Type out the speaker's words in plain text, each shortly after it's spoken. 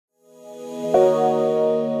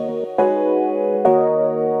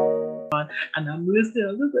And I'm listening.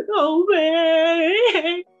 I'm just like,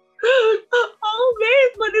 always. Always,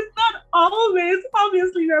 but it's not always.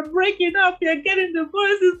 Obviously, you're breaking up, you're getting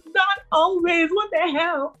divorced. It's not always. What the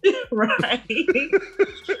hell? Right?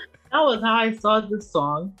 That was how I saw this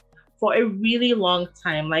song for a really long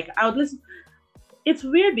time. Like, I would listen. It's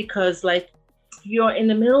weird because, like, you're in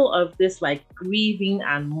the middle of this, like, grieving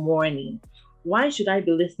and mourning. Why should I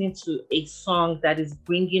be listening to a song that is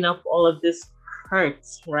bringing up all of this hurt,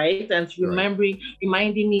 right? And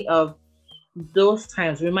reminding me of those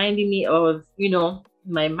times, reminding me of,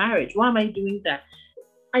 my marriage. Why am I doing that?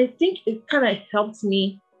 I think it kind of helped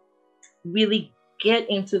me really get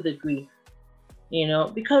into the grief,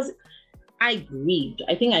 because I grieved.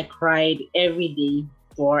 I think I cried every day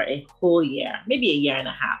for a whole year, maybe a year and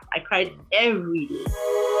a half. I cried every day.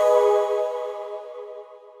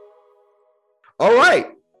 All right.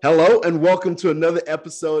 Hello and welcome to another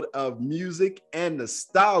episode of Music and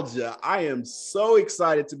Nostalgia. I am so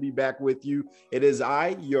excited to be back with you. It is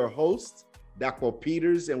I, your host, Dakara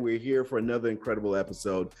Peters, and we're here for another incredible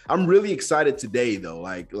episode. I'm really excited today, though.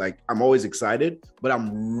 Like I'm always excited, but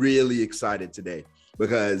I'm really excited today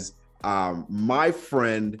because my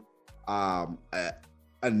friend, a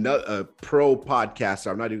pro podcaster,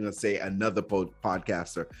 I'm not even going to say another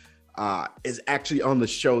podcaster, is actually on the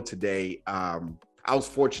show today. I was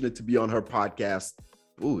fortunate to be on her podcast.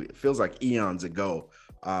 Ooh, it feels like eons ago.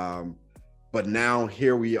 But now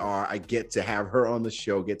here we are. I get to have her on the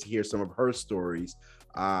show, get to hear some of her stories.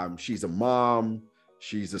 She's a mom.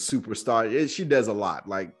 She's a superstar. She does a lot.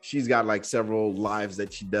 Like she's got like several lives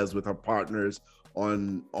that she does with her partners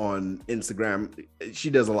on Instagram.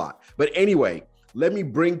 She does a lot. But anyway, let me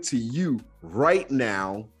bring to you right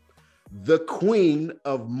now the queen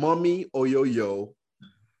of Mommy Oyoyo.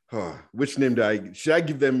 Which name should I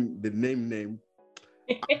give them the name?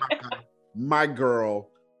 My girl,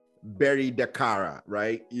 Dakara,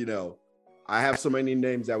 right? I have so many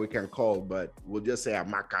names that we can call, but we'll just say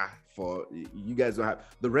Amaka for you guys don't have.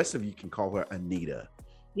 The rest of you can call her Anita.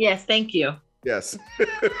 Yes, thank you. Yes.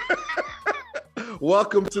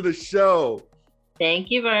 Welcome to the show.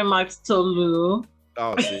 Thank you very much, Tolu.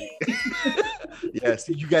 Oh, see. Yeah,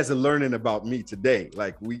 see, you guys are learning about me today.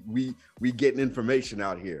 Like we getting information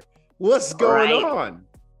out here. What's going on?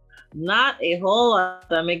 Not a whole lot.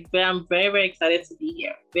 I'm very, very excited to be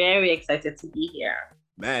here. Very excited to be here.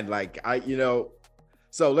 Man, like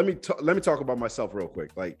so let me talk about myself real quick.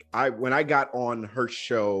 Like when I got on her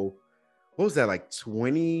show, what was that, like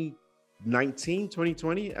 2019,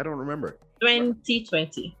 2020? I don't remember.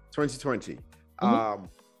 2020. Mm-hmm.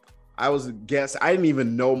 I was a guest. I didn't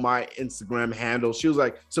even know my Instagram handle. She was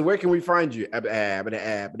like, so where can we find you? Like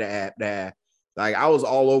I was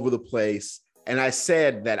all over the place. And I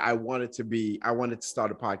said that I wanted to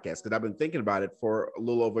start a podcast because I've been thinking about it for a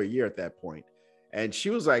little over a year at that point. And she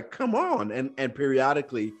was like, come on. And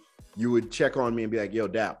periodically you would check on me and be like, yo,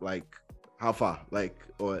 Dap, like how far? Like,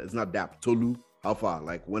 or it's not Dap, Tolu, how far?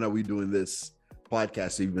 Like, when are we doing this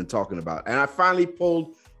podcast that you've been talking about? And I finally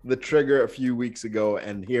pulled the trigger a few weeks ago,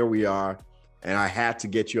 and here we are, and I had to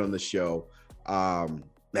get you on the show. Man,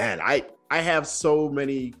 I have so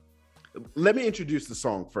many. Let me introduce the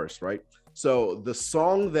song first, right? So the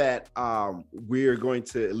song that we're going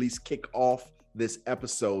to at least kick off this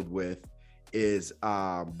episode with is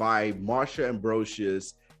by Marsha,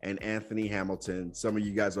 Ambrosius, and Anthony Hamilton. Some of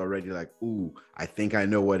you guys are already like, ooh, I think I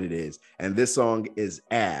know what it is. And this song is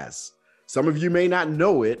As. Some of you may not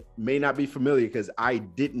know it, may not be familiar because I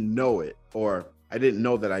didn't know it, or I didn't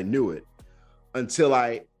know that I knew it until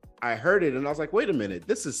I heard it and I was like, wait a minute,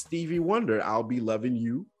 this is Stevie Wonder, I'll Be Loving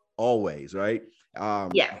You Always, right?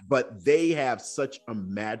 Yeah. But they have such a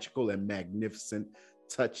magical and magnificent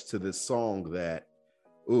touch to this song that,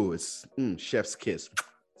 ooh, it's chef's kiss.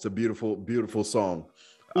 It's a beautiful, beautiful song.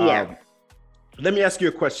 Yeah. Let me ask you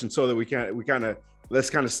a question so that let's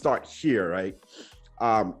kind of start here, right?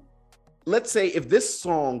 Let's say if this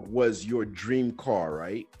song was your dream car,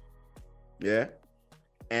 right? Yeah.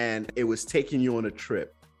 And it was taking you on a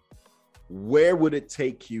trip, where would it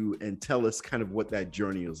take you? And tell us kind of what that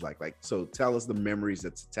journey was like. So tell us the memories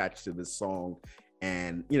that's attached to this song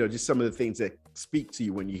and, just some of the things that speak to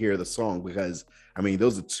you when you hear the song, because I mean,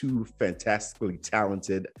 those are two fantastically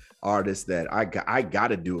talented artists that I got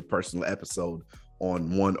to do a personal episode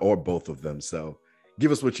on one or both of them. So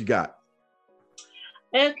give us what you got.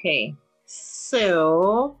 Okay.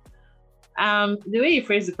 So, the way you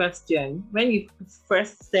phrased the question, when you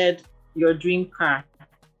first said your dream car,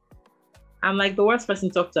 I'm like the worst person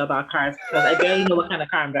to talk to about cars because I barely know what kind of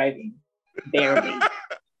car I'm driving. Barely.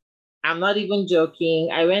 I'm not even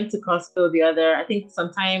joking. I went to Costco I think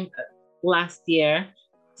sometime last year,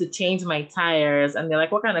 to change my tires. And they're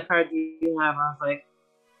like, what kind of car do you have? I was like,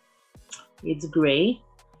 it's gray.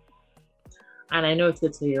 And I know it's a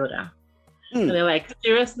Toyota. And they're like,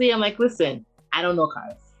 seriously? I'm like, listen, I don't know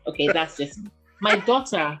cars. Okay, that's just me. My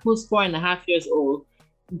daughter, who's 4.5 years old,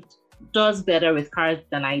 does better with cars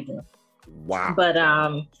than I do. Wow. But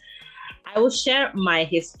I will share my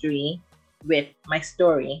history with my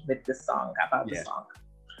story with the song, about the song.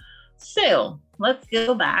 So let's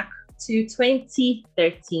go back to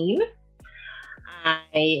 2013.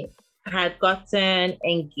 I had gotten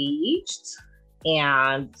engaged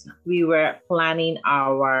and we were planning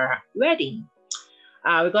our wedding.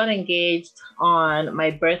 We got engaged on my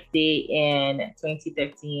birthday in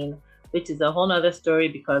 2013, which is a whole nother story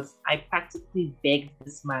because I practically begged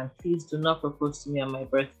this man, please do not propose to me on my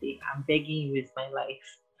birthday. I'm begging you with my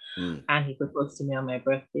life. And he proposed to me on my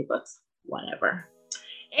birthday, but whatever.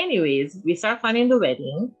 Anyways, we start planning the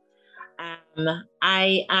wedding.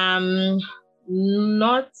 I am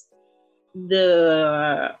not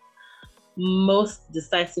the most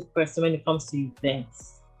decisive person when it comes to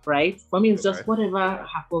events, right? For me, it's just whatever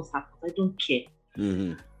happens. I don't care.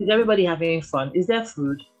 Is everybody having fun? Is there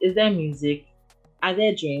food? Is there music? Are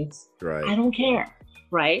there drinks? Right. I don't care,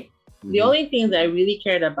 right? The only things I really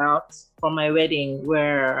cared about for my wedding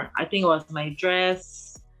were, I think it was my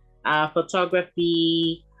dress,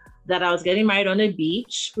 photography, that I was getting married on a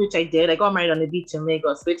beach, which I did. I got married on a beach in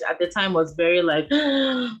Lagos, which at the time was very like,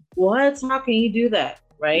 what? How can you do that?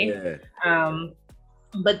 Right? Yeah.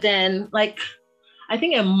 But then, like, I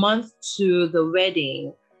think a month to the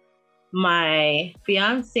wedding, my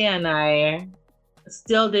fiance and I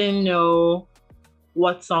still didn't know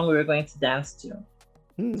what song we were going to dance to.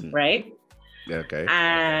 Right? Okay.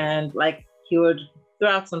 And like, he would throw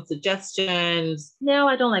out some suggestions. No,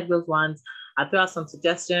 I don't like those ones. I threw out some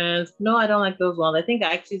suggestions. No, I don't like those ones. I think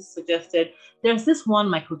I actually suggested, there's this one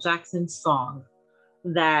Michael Jackson song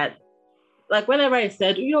that, like, whenever I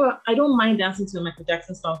said, I don't mind dancing to a Michael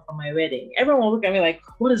Jackson song for my wedding, everyone will look at me like,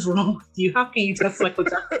 what is wrong with you? How can you dance Michael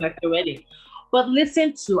Jackson at your wedding? But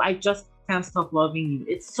listen to I Just Can't Stop Loving You.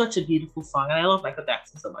 It's such a beautiful song. And I love Michael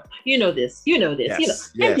Jackson so much. You know this.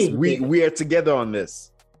 Yes, we are together on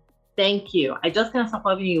this. Thank you. I Just Can't Stop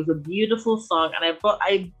Loving You was a beautiful song. And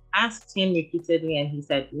I asked him repeatedly and he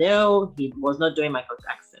said, no, he was not doing Michael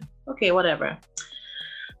Jackson. Okay, whatever.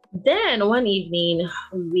 Then one evening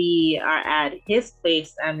we are at his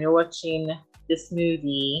place and we're watching this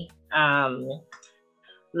movie,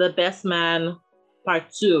 The Best Man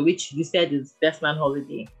Part 2, which you said is Best Man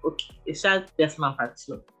Holiday. Okay, it's just Best Man Part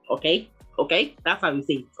 2. Okay, that's how we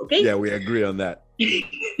say it. Okay. Yeah, we agree on that.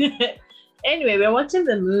 Anyway, we're watching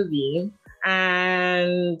the movie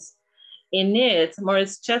and in it,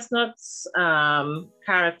 Maurice Chestnut's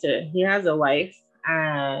character, he has a wife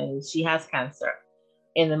and she has cancer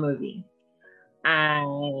in the movie.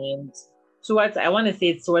 And I want to say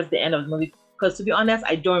it's towards the end of the movie, because to be honest,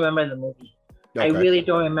 I don't remember the movie. Okay. I really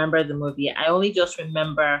don't remember the movie. I only just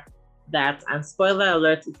remember that, and spoiler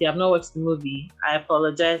alert, if you have not watched the movie, I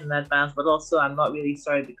apologize in advance, but also I'm not really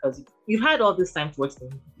sorry because you've had all this time to watch the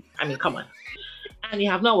movie. I mean, come on. And you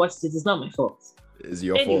have not watched it, it's not my fault. It's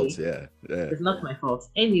your fault, yeah. It's not my fault.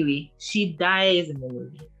 Anyway, she dies in the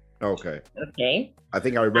movie. Okay. I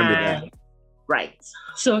think I remember that. Right.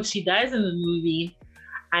 So she dies in the movie,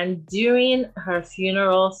 and during her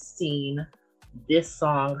funeral scene, this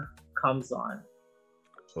song comes on.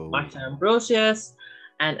 Marsha Ambrosius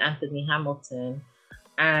and Anthony Hamilton.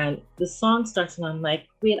 And the song starts and I'm like,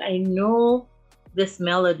 wait, I know this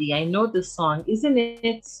melody. I know this song. Isn't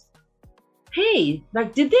it? Hey,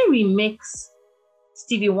 like, did they remix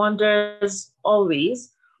Stevie Wonder's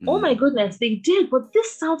Always? Oh my goodness, they did. But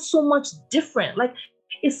this sounds so much different. Like,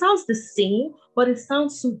 it sounds the same, but it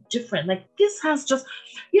sounds so different. Like, this has just,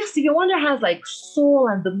 yes, Stevie Wonder has like soul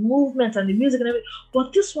and the movement and the music and everything,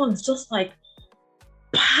 but this one is just like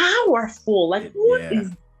powerful. Like, what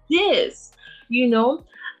is this?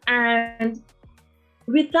 And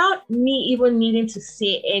without me even needing to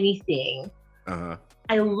say anything,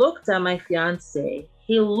 I looked at my fiance,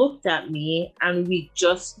 he looked at me, and we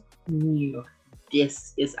just knew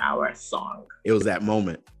this is our song. It was that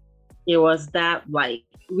moment. It was that, like,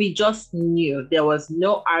 we just knew. There was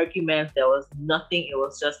no argument. There was nothing. It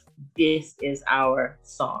was just, this is our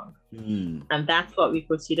song. And that's what we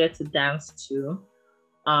proceeded to dance to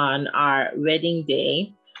on our wedding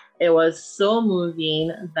day. It was so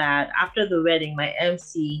moving that after the wedding, my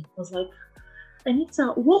MC was like,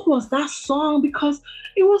 Anita, what was that song? Because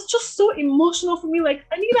it was just so emotional for me. Like,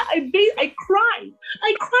 Anita, I cried.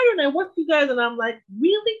 I cried when I watched you guys, and I'm like,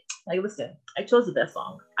 really? Like, listen, I chose the best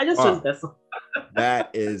song. I just chose the best song. That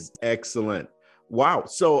is excellent. Wow.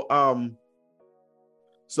 So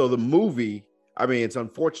the movie, I mean, it's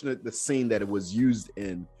unfortunate the scene that it was used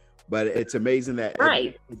in, but it's amazing that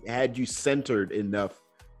Right. it had you centered enough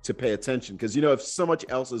to pay attention. Because, you know, if so much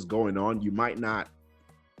else is going on, you might not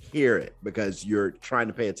hear it because you're trying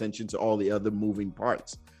to pay attention to all the other moving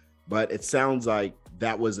parts. But it sounds like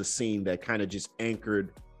that was a scene that kind of just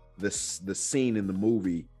anchored the scene in the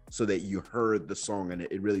movie so that you heard the song and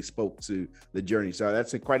it really spoke to the journey. So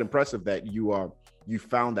that's quite impressive that you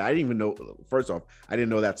found that. I didn't even know, first off, I didn't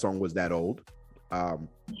know that song was that old.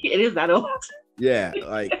 It is that old. Yeah,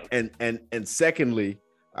 like, and secondly,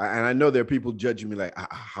 and I know there are people judging me like,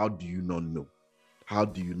 how do you not know? How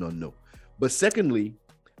do you not know? But secondly,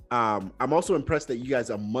 I'm also impressed that you guys,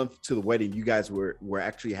 a month to the wedding, you guys were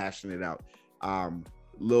actually hashing it out.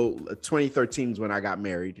 2013 is when I got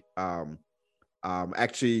married.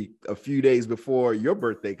 Actually a few days before your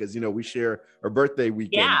birthday, because, you know, we share a birthday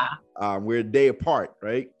weekend. Yeah. We're a day apart,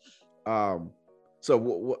 right? So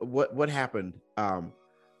what happened?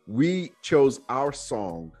 We chose our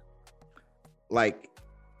song like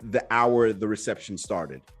the hour the reception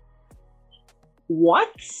started. What?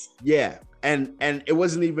 Yeah, and it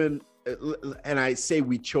wasn't even, and I say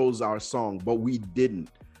we chose our song, but we didn't,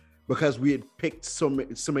 because we had picked so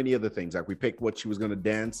many other things. Like we picked what she was going to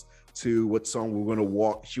dance to, what song we were going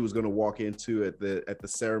to she was going to walk into at the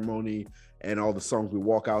ceremony, and all the songs we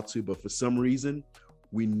walk out to. But for some reason,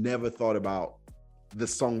 we never thought about the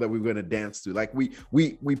song that we were going to dance to. Like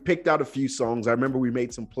we picked out a few songs. I remember we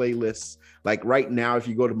made some playlists. Like right now, if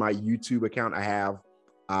you go to my YouTube account, I have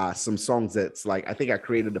some songs that's like, I think I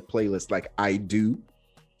created a playlist like I Do,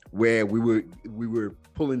 where we were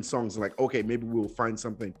pulling songs like, okay, maybe we'll find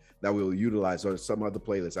something that we'll utilize, or some other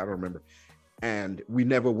playlist, I don't remember. And we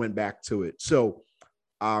never went back to it. So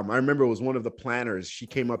I remember it was one of the planners. She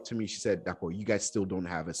came up to me, she said, Dapo, you guys still don't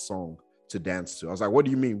have a song to dance to. I was like, what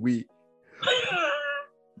do you mean?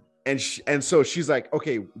 And so she's like,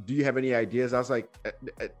 okay, do you have any ideas? I was like,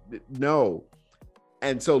 no.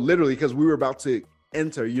 And so literally, because we were about to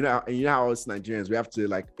enter, you know how us Nigerians, we have to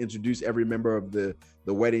like introduce every member of the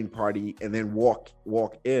wedding party and then walk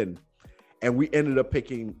in. And we ended up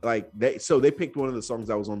picking they picked one of the songs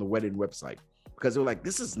that was on the wedding website, because they were like,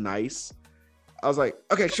 this is nice. I was like,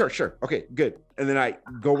 okay, sure. Okay, good. And then I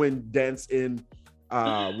go in, dance in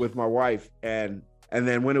with my wife. And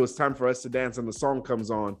then when it was time for us to dance and the song comes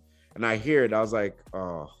on and I hear it, I was like,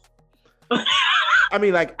 oh. I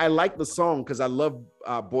mean, like, I like the song because I love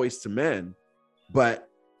Boys to Men, but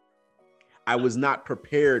I was not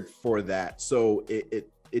prepared for that. So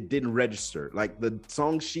it didn't register. Like the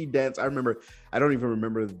song she danced, I don't even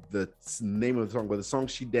remember the name of the song, but the song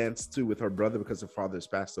she danced to with her brother because her father has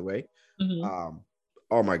passed away. Mm-hmm.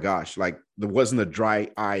 Oh my gosh, like there wasn't a dry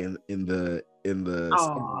eye in the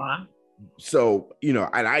Aww. So, you know,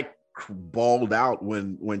 and I bawled out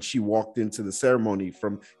when she walked into the ceremony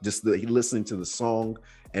from just listening to the song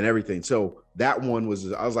and everything. So that one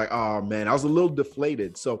was, I was like, oh man, I was a little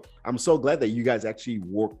deflated. So I'm so glad that you guys actually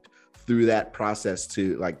worked through that process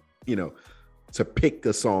to, like, you know, to pick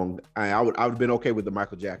a song. I would have been okay with the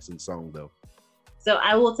Michael Jackson song though. So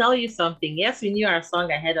I will tell you something. Yes, we knew our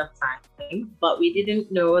song ahead of time, but we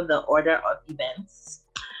didn't know the order of events.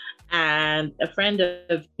 And a friend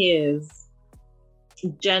of his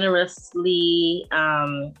generously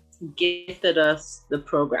gifted us the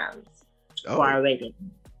programs for our wedding.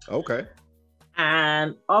 Okay.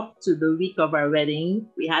 And up to the week of our wedding,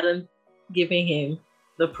 we hadn't given him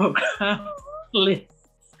the program list,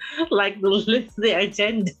 like the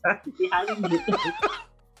agenda. We hadn't given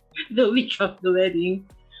the week of the wedding,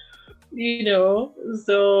 you know.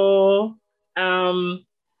 So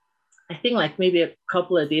I think like maybe a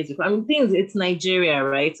couple of days before. I mean, it's Nigeria,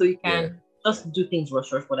 right? So you can just do things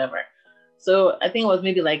rush, whatever. So I think it was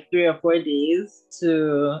maybe like 3 or 4 days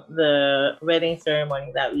to the wedding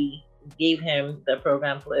ceremony that we gave him the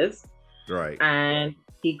program list. Right. And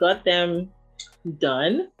he got them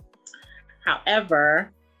done.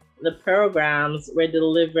 However, the programs were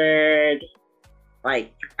delivered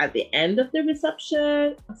like at the end of the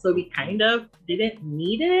reception. So we kind of didn't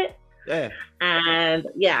need it. Yeah. And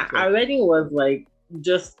yeah, our wedding was like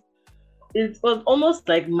it was almost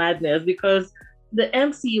like madness, because the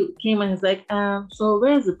MC came and he's like, so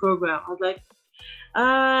where's the program? I was like,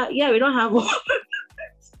 yeah, we don't have one.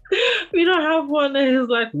 We don't have one. And he's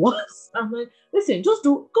like, what? I'm like, listen, just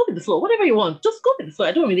go with the flow, whatever you want. Just go with the flow.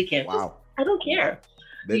 I don't really care. Wow. I don't care.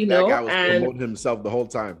 That guy was promoting himself the whole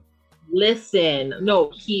time. Listen,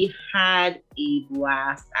 no, he had a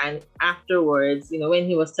blast. And afterwards, you know, when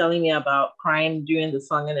he was telling me about crying during the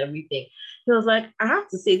song and everything, he was like, I have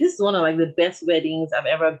to say, this is one of like the best weddings I've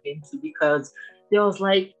ever been to, because there was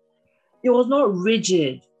like, it was not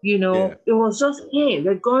rigid, you know. Yeah. It was just, hey,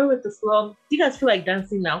 we're going with the flow. Do you guys feel like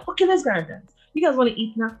dancing now? Okay, let's go and dance. You guys want to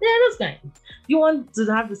eat now? Yeah, let's go and eat. You want to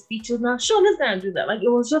have the speeches now? Sure, let's go and do that. Like, it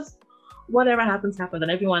was just whatever happens, happens,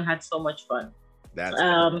 and everyone had so much fun. That's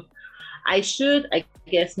cool. I should, I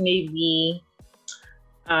guess, maybe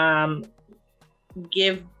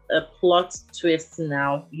give a plot twist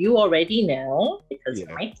now. You already know because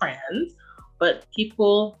you're my friends, but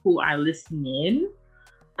people who are listening,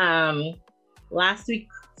 last week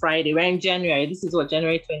Friday, we're in January. This is what,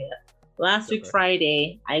 January 20th. Last week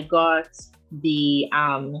Friday, I got the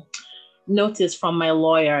notice from my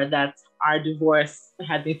lawyer that our divorce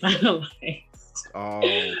had been finalized. Oh.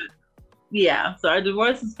 Yeah, so our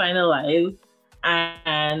divorce is finalized.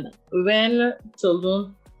 And when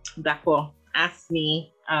Tolu Dakara asked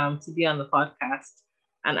me to be on the podcast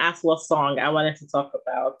and asked what song I wanted to talk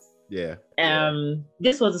about,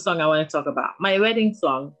 this was the song I wanted to talk about. My wedding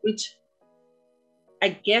song, which I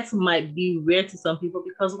guess might be weird to some people,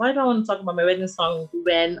 because why do I want to talk about my wedding song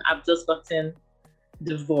when I've just gotten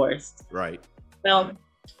divorced? Right. Well,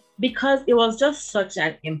 because it was just such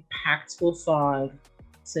an impactful song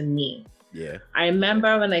to me. Yeah. I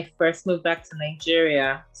remember when I first moved back to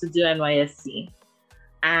Nigeria to do NYSC,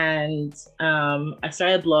 and I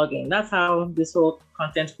started blogging. That's how this whole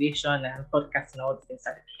content creation and podcasting and all these things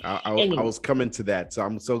started. I was coming to that, so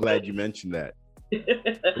I'm so glad you mentioned that.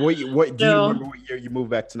 What do you remember what year you moved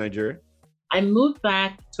back to Nigeria? I moved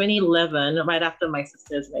back 2011, right after my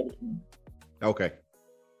sister's wedding. Okay.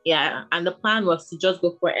 Yeah, and the plan was to just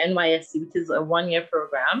go for NYSC, which is a 1-year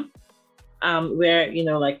program, where, you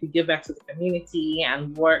know, like we give back to the community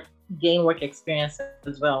and gain work experience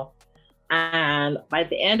as well. And by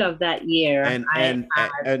the end of that year,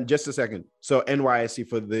 and just a second. So NYSC,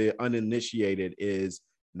 for the uninitiated, is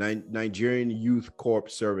Nigerian Youth Corps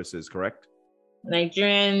Services, correct?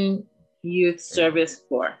 Nigerian Youth Service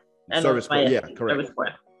Corps. Service Corps, yeah, correct.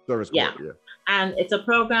 Service Corps, yeah. And it's a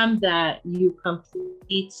program that you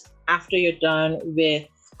complete after you're done with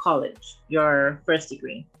college, your first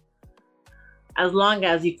degree. As long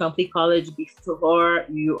as you complete college before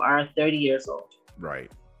you are 30 years old. Right.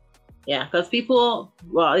 Yeah, because people,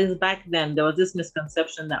 well, it's back then, there was this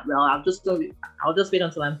misconception that, well, I'll just wait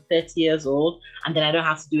until I'm 30 years old and then I don't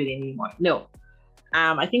have to do it anymore. No.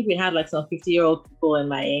 I think we had like some 50-year-old people in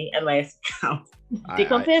my NYS account. They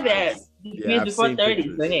compare their degrees before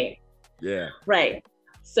 30. So hey. Yeah. Right.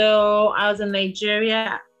 So I was in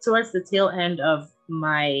Nigeria towards the tail end of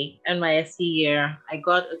my NYSC year. I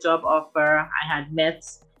got a job offer. I had met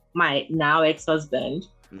my now ex-husband.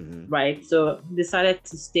 Mm-hmm. Right. So decided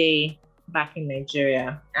to stay back in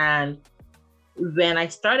Nigeria. And when I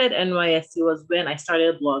started NYSC was when I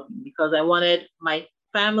started blogging, because I wanted my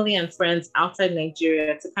family and friends outside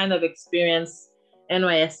Nigeria to kind of experience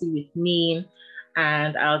NYSC with me.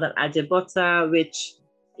 And I was an Ajebota, which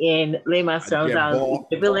in layman's terms, I was a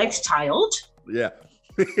privileged child. Yeah.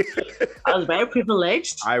 I was very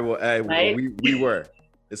privileged. Right? We were.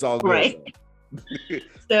 It's all good. Right.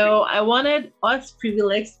 So I wanted us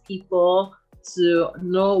privileged people to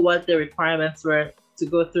know what the requirements were to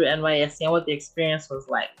go through NYSC and what the experience was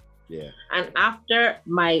like. Yeah. And after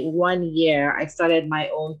my 1 year, I started my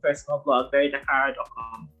own personal blog,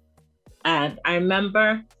 Dakara.com. And I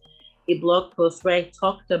remember a blog post where I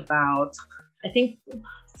talked about, I think,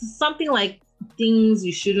 something like things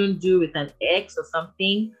you shouldn't do with an ex or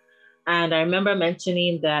something. And I remember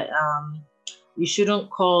mentioning that you shouldn't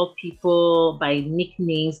call people by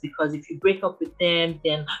nicknames, because if you break up with them,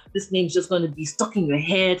 then this name's just going to be stuck in your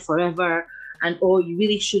head forever. And you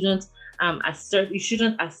really shouldn't you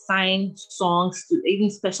shouldn't assign songs to, even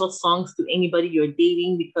special songs, to anybody you're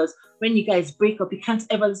dating, because when you guys break up, you can't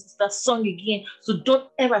ever listen to that song again. So don't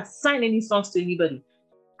ever assign any songs to anybody.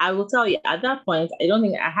 I will tell you, at that point,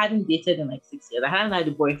 I hadn't dated in like 6 years. I hadn't had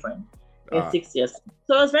a boyfriend in 6 years.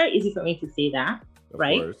 So it was very easy for me to say that,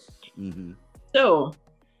 right? Mm-hmm. So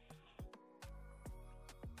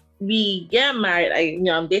we get married.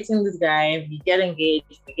 I'm dating this guy. We get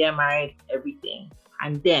engaged. We get married. Everything,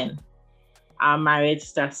 and then our marriage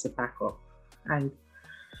starts to pack up. And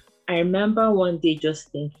I remember one day just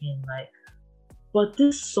thinking, like, but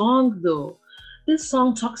this song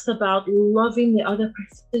talks about loving the other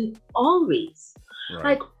person always, right.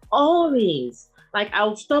 Like always. Like,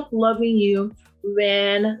 I'll stop loving you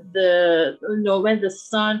when the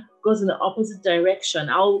sun goes in the opposite direction.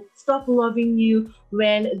 I'll stop loving you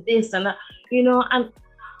when this and that, and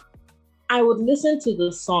I would listen to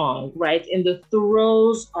the song, right, in the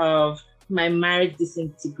throes of my marriage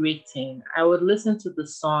disintegrating. I would listen to the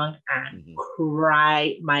song and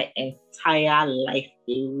cry my entire life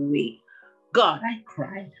away. God, I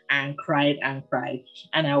cried and cried and cried.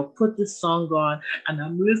 And I'll put this song on and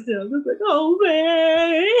I'm listening. I'm just like, oh,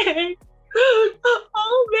 man.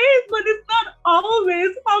 Always, but it's not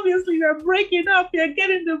always. Obviously, you're breaking up, you're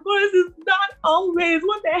getting divorced. It's not always.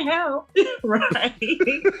 What the hell? Right?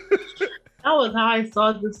 That was how I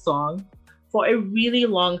saw this song for a really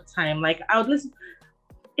long time. Like, I would listen.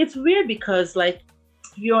 It's weird because, like,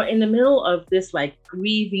 you're in the middle of this, like,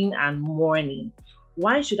 grieving and mourning.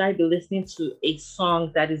 Why should I be listening to a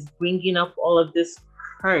song that is bringing up all of this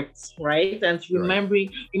hurt, right? And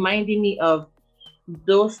reminding me of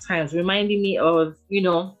those times, reminding me of,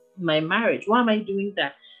 my marriage. Why am I doing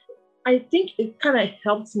that? I think it kind of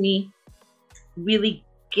helped me really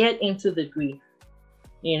get into the grief,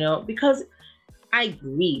 because I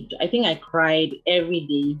grieved. I think I cried every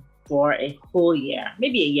day for a whole year,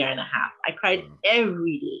 maybe a year and a half. I cried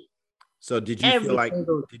every day. So did you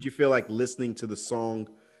feel like listening to the song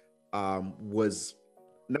was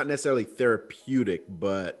not necessarily therapeutic,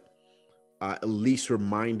 but at least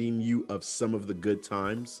reminding you of some of the good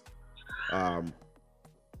times?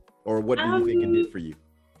 Or what do you think it did for you?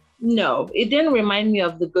 No, it didn't remind me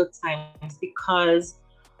of the good times because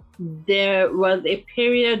there was a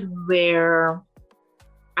period where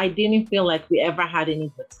I didn't feel like we ever had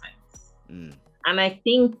any good times. And I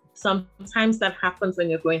think sometimes that happens when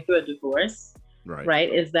you're going through a divorce,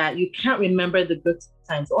 right? Is that you can't remember the good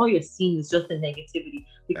times. All you're seeing is just the negativity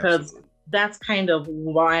because that's kind of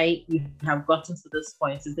why you have gotten to this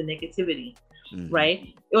point, is the negativity,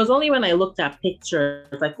 right? It was only when I looked at pictures,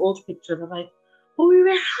 like old pictures, I'm like, oh, we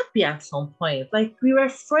were happy at some point. Like we were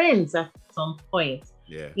friends at some point,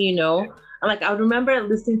 And like, I remember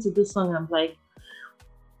listening to this song, I'm like,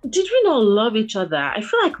 did we not love each other? I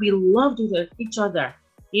feel like we loved each other,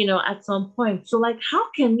 at some point. So like, how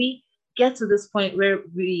can we get to this point where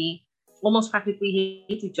we almost practically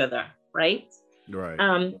hate each other, right?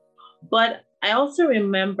 Right. But I also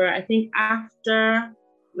remember, I think after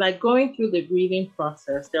like going through the grieving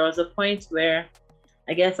process, there was a point where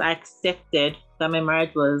I guess I accepted that my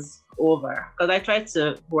marriage was over because I tried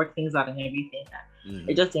to work things out and everything.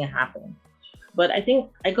 It just didn't happen. But I think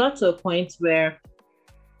I got to a point where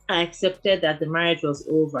I accepted that the marriage was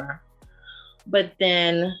over. But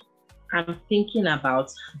then I'm thinking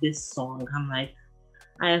about this song. I'm like,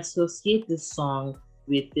 I associate this song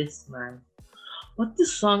with this man. But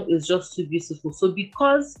this song is just too beautiful. So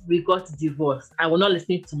because we got divorced, I will not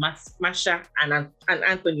listen to Marsha and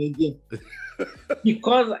Anthony again.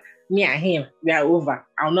 Because me and him, we are over.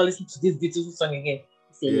 I will not listen to this beautiful song again.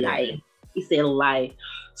 It's a lie. It's a lie.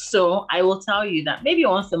 So I will tell you that maybe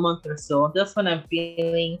once a month or so, just when I'm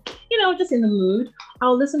feeling, just in the mood,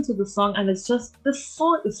 I'll listen to the song, and the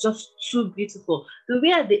song is just too beautiful. The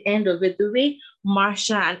way at the end of it, the way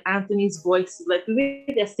Marsha and Anthony's voices, like the way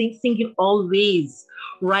they're singing always,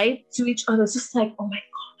 right, to each other, it's just like, oh my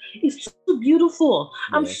God, it's too beautiful.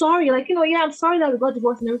 Yeah. I'm sorry, I'm sorry that we got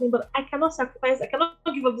divorced and everything, but I cannot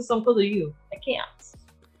give up this song because of you. I can't.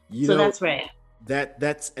 That's right.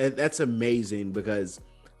 That's amazing because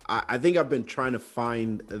I think I've been trying to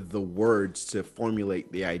find the words to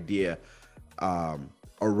formulate the idea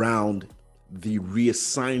around the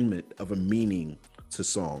reassignment of a meaning to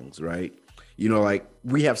songs, right? Like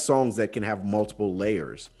we have songs that can have multiple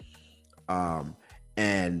layers.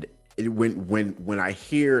 And when I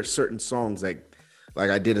hear certain songs, like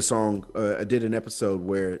I did an episode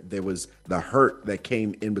where there was the hurt that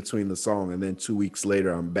came in between the song, and then 2 weeks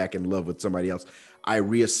later I'm back in love with somebody else. I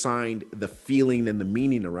reassigned the feeling and the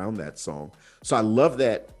meaning around that song. So I love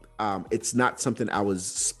that it's not something I was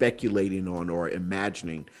speculating on or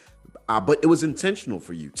imagining, but it was intentional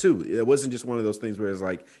for you too. It wasn't just one of those things where it's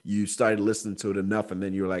like you started listening to it enough and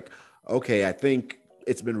then you're like, okay, I think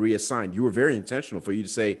it's been reassigned. You were very intentional for you to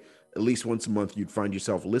say at least once a month you'd find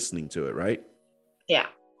yourself listening to it, right? Yeah.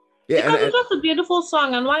 Because it's just a beautiful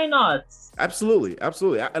song, and why not? Absolutely.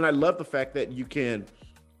 And I love the fact that you can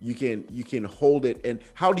hold it. And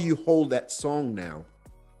how do you hold that song now?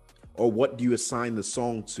 Or what do you assign the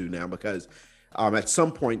song to now? Because at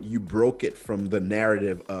some point you broke it from the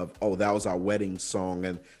narrative of, oh, that was our wedding song,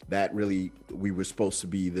 and that really, we were supposed to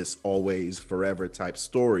be this always forever type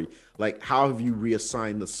story. Like, how have you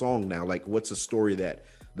reassigned the song now? Like, what's a story that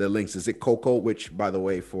links? Is it Coco, which, by the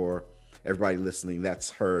way, for everybody listening,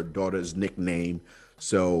 that's her daughter's nickname.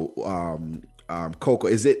 So Coco,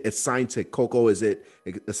 is it assigned to Coco? Is it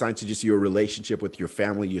assigned to just your relationship with your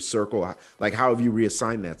family, your circle? Like, how have you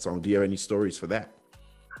reassigned that song? Do you have any stories for that?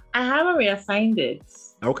 I haven't reassigned it.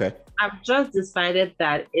 Okay. I've just decided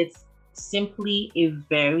that it's simply a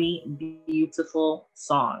very beautiful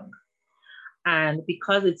song. And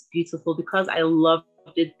because it's beautiful, because I love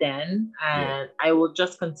it then, Yeah. and I will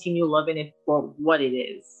just continue loving it for what it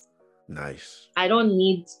is. Nice. I don't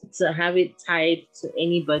need to have it tied to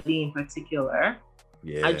anybody in particular.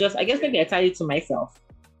 Yeah. I guess maybe I tied it to myself.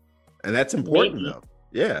 And that's important Maybe. though.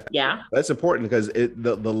 Yeah. Yeah. That's important because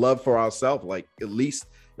the love for ourselves, like at least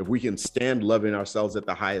if we can stand loving ourselves at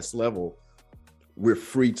the highest level, we're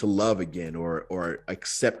free to love again or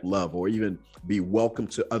accept love or even be welcome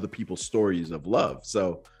to other people's stories of love.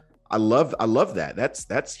 So I love that.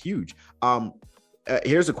 That's huge.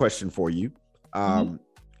 Here's a question for you.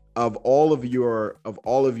 Of all of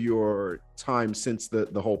your time since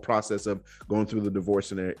the whole process of going through the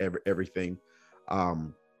divorce and everything,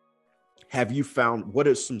 have you found, what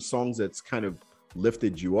are some songs that's kind of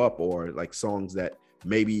lifted you up, or like songs that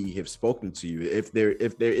maybe have spoken to you? If there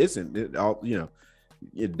isn't,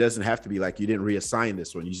 it doesn't have to be like you didn't reassign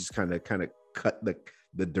this one. You just kind of cut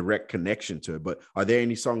the direct connection to it. But are there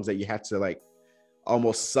any songs that you had to like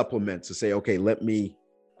almost supplement to say, okay, let me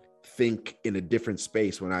think in a different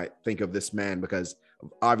space when I think of this man? Because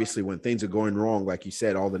obviously when things are going wrong, like you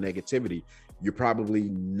said, all the negativity, you're probably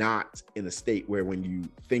not in a state where when you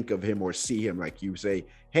think of him or see him, like you say,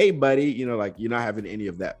 hey buddy, like you're not having any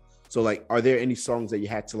of that. So like, are there any songs that you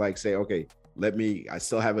had to like say, okay, I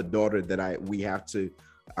still have a daughter that we have to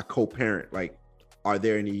a co-parent. Like, are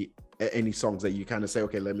there any songs that you kind of say,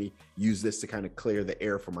 okay, let me use this to kind of clear the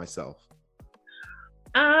air for myself?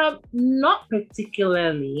 Not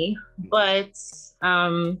particularly, but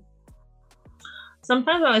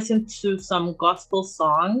sometimes I listen to some gospel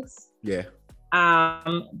songs. Yeah.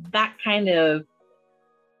 That kind of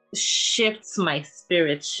shifts my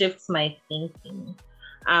spirit, shifts my thinking.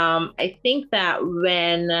 I think that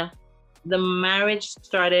when the marriage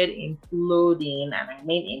started imploding, and I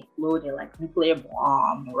mean imploding like nuclear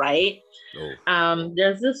bomb, right? Oh.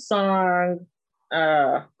 There's this song,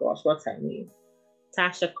 what's her name?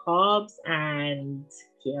 Tasha Cobbs and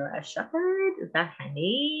Kiera Shepherd, is that her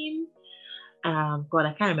name? God,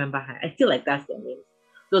 I can't remember her. I feel like that's their names.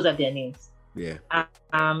 Those are their names. Yeah.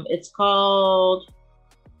 I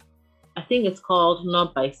think it's called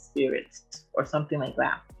Not by Spirit or something like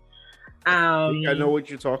that. I think I know what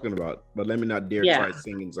you're talking about, but let me not dare try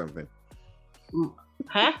singing something.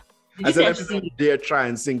 Huh? I said, let me not dare try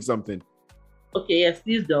and sing something. Okay, yes,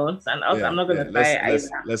 please don't. And also, I'm not going to try either.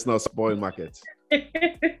 Let's not spoil markets. But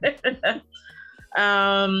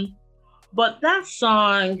that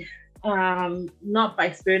song, Not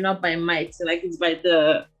by Spirit, Not by Might, so like it's by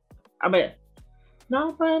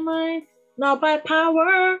not by might, not by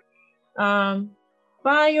power,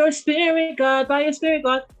 by your spirit, God, by your spirit,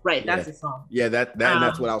 God. Right, that's the song. Yeah, that's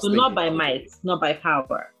what I was thinking. Not by might, not by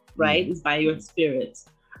power, right? It's by your spirit.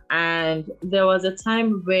 And there was a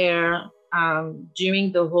time where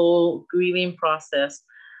during the whole grieving process,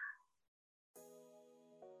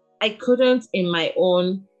 I couldn't in my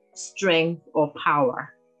own strength or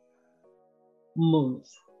power move.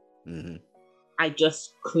 I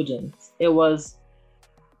just couldn't. It was,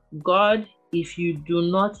 God, if you do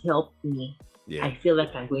not help me, I feel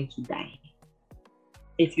like I'm going to die.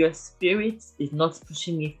 If your spirit is not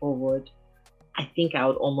pushing me forward, I think I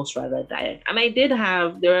would almost rather die. And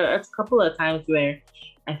there are a couple of times where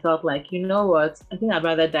I felt like, you know what, I think I'd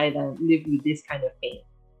rather die than live with this kind of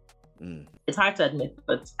pain. It's hard to admit,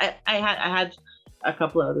 but I had a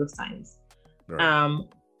couple of those times. Right.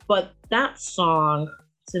 But that song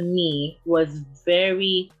to me was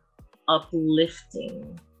very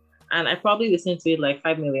uplifting. And I probably listened to it like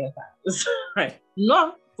 5 million times. Right.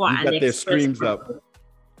 Not for you got their screams up.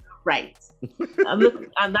 Right.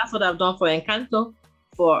 And that's what I've done for Encanto.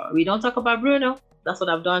 For We Don't Talk About Bruno. That's what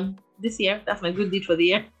I've done this year. That's my good deed for the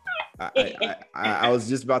year. I was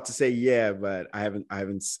just about to say but I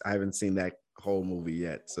haven't seen that whole movie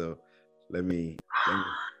yet. So let me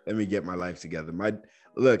get my life together.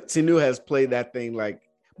 Look, Tinu has played that thing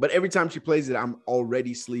but every time she plays it, I'm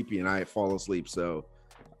already sleepy and I fall asleep. So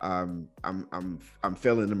I'm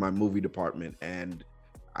failing in my movie department, and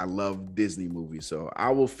I love Disney movies, so I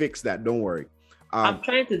will fix that. Don't worry. I'm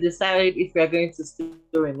trying to decide if we're going to still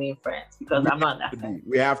remain friends because I'm not that friend.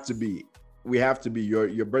 We have to be.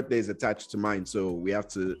 Your birthday is attached to mine, so we have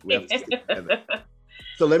to stick together.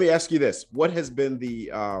 So let me ask you this: what has been the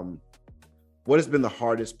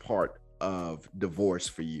hardest part of divorce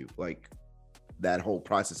for you? Like that whole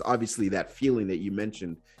process. Obviously, that feeling that you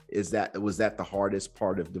mentioned, was that the hardest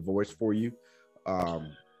part of divorce for you?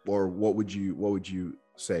 Or what would you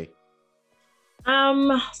say? Some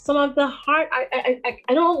of the hard, I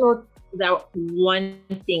don't know that one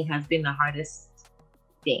thing has been the hardest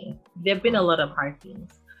thing. There have been a lot of hard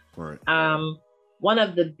things. Right. One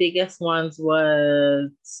of the biggest ones was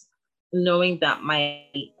knowing that my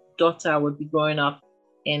daughter would be growing up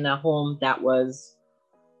in a home that was,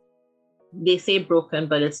 they say broken,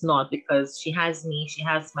 but it's not, because she has me, she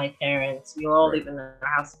has my parents, we all live in a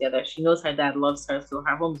house together. She knows her dad loves her, so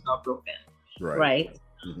her home's not broken. Right.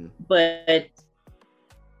 Mm-hmm. But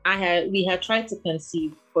we had tried to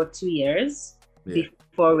conceive for 2 years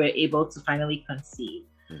before we were able to finally conceive.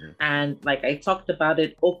 Mm-hmm. And like I talked about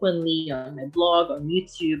it openly on my blog, on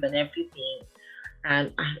YouTube and everything.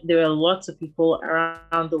 And there are lots of people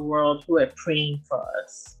around the world who are praying for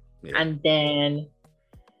us. Yeah. And then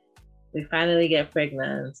we finally get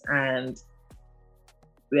pregnant and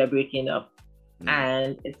we are breaking up. Mm-hmm.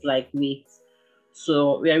 And it's like, wait,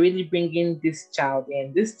 so we are really bringing this child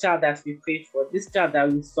in, this child that we prayed for, this child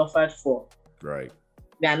that we suffered for. Right.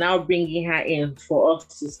 We are now bringing her in for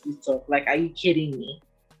us to split up. Like, are you kidding me?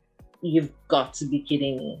 You've got to be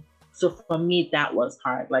kidding me. So for me, that was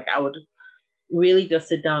hard. Like, I would really just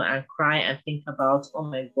sit down and cry and think about, oh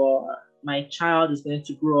my God, my child is going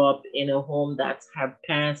to grow up in a home that her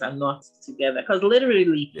parents are not together. Because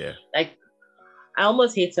literally, like, I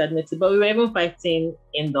almost hate to admit it, but we were even fighting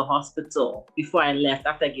in the hospital before I left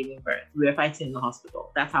after giving birth. We were fighting in the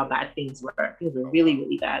hospital. That's how bad things were. Things were really,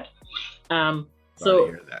 really bad.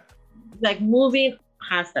 So, like, moving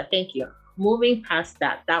past that, thank you. Moving past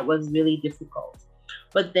that, that was really difficult.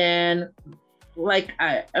 But then, like,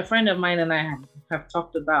 a friend of mine and I have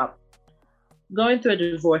talked about, going through a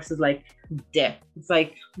divorce is like death. It's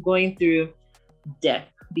like going through death,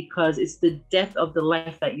 because it's the death of the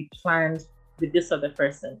life that you planned with this other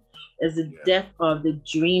person. It's the death of the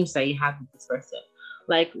dreams that you had with this person.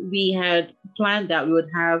 Like, we had planned that we would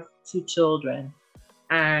have 2 children,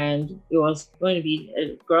 and it was going to be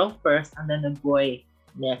a girl first and then a boy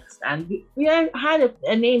next. And we had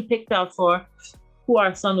a name picked out for who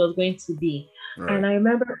our son was going to be. Right. And I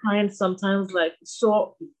remember crying sometimes, like,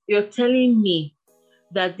 so you're telling me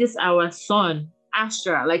that this our son,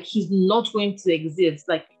 Astra, like, he's not going to exist.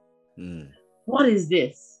 Like, what is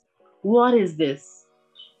this? What is this?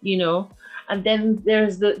 You know? And then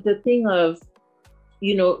there's the thing of,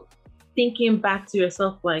 you know, thinking back to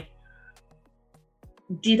yourself, like,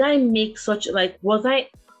 did I make such, like, was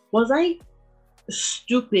I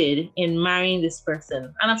stupid in marrying this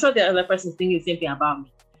person? And I'm sure the other person is thinking the same thing about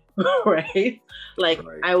me. Right? Like,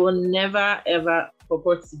 I will never ever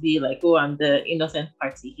purport to be like, oh, I'm the innocent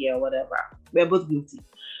party here, or whatever. We're both guilty,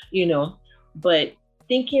 you know. But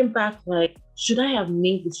thinking back, like, should I have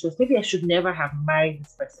made this choice? Maybe I should never have married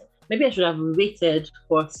this person. Maybe I should have waited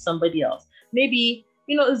for somebody else. Maybe,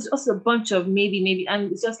 you know, it's just a bunch of maybe,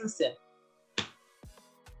 and it's just, listen,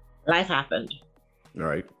 life happened. All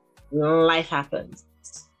right. Life happens.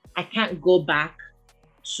 I can't go back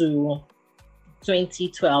to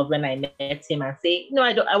 2012 when I met him and say, no,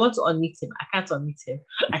 I want to unmeet him. I can't unmeet him.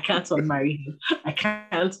 I can't unmarry him. I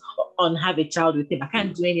can't have a child with him. I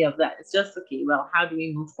can't do any of that. It's just, okay, well, how do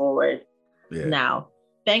we move forward now?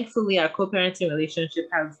 Thankfully, our co-parenting relationship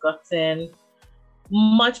has gotten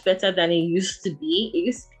much better than it used to be. It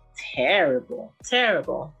used to be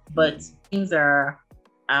terrible. But things are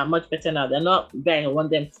much better now. They're not where I want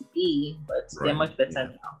them to be, but they're much better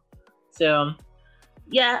now. So,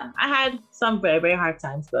 yeah, I had some very, very hard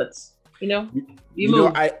times, but, you know, you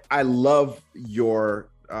know, I love your,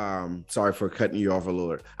 sorry for cutting you off a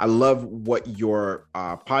little. I love what your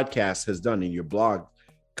podcast has done in your blog,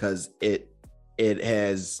 because it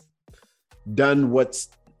has done what's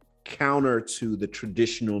counter to the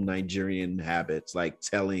traditional Nigerian habits, like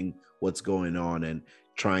telling what's going on and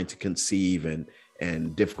trying to conceive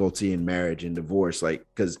and difficulty in marriage and divorce. Like,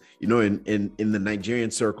 because, you know, in the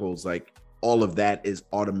Nigerian circles, like, all of that is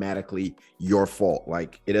automatically your fault.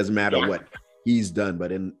 Like, it doesn't matter what he's done,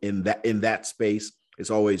 but in that space, it's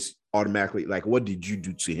always automatically like, what did you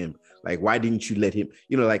do to him? Like, why didn't you let him,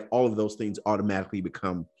 you know, like, all of those things automatically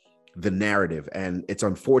become the narrative. And it's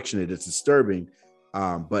unfortunate, it's disturbing.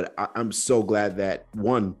 But I'm so glad that,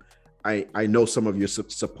 one, I know some of your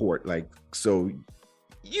support, like, so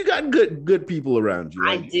you got good people around you.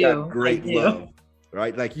 Like, you got great love,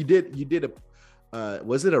 right? Like, you did a,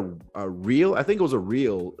 was it a reel? I think it was a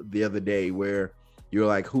reel the other day where you're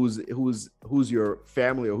like, who's your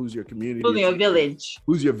family, or who's your community? Who's your village?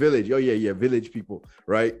 Who's your village? Oh yeah, village people,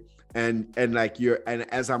 right? And like and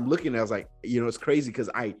as I'm looking, I was like, you know, it's crazy because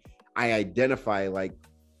I identify, like,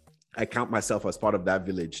 I count myself as part of that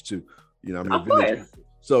village too. You know, I'm a village.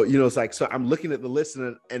 So, you know, it's like, so I'm looking at the list,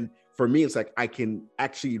 and for me, it's like I can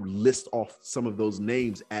actually list off some of those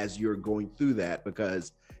names as you're going through that,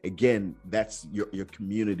 because again, that's your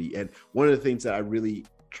community. And one of the things that I really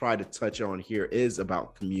try to touch on here is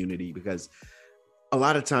about community, because a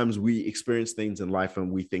lot of times we experience things in life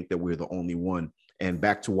and we think that we're the only one. And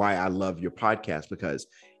back to why I love your podcast, because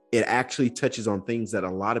it actually touches on things that a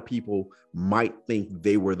lot of people might think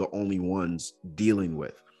they were the only ones dealing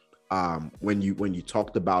with. When you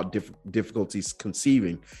talked about difficulties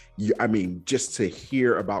conceiving, just to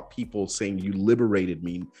hear about people saying you liberated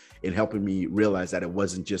me and helping me realize that it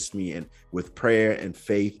wasn't just me, and with prayer and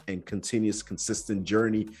faith and continuous consistent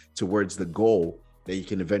journey towards the goal, that you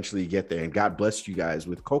can eventually get there. And God bless you guys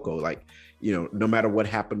with Coco. Like, no matter what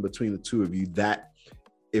happened between the two of you, that,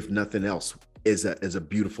 if nothing else, is a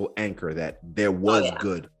beautiful anchor that there was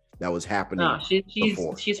good that was happening. No,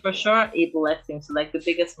 she's for sure a blessing. So, like, the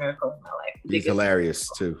biggest miracle in my life. She's hilarious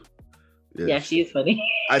too. Yeah, she's funny.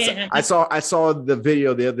 I saw the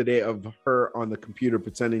video the other day of her on the computer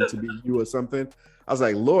pretending to be you or something. I was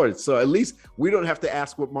like, Lord, so at least we don't have to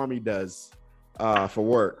ask what mommy does for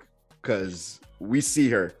work, because we see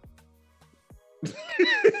her.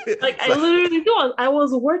 Like, I literally do. I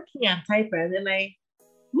was working and typing, and then I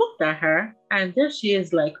looked at her, and there she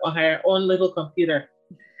is, like, on her own little computer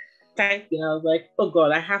typing. I was like, oh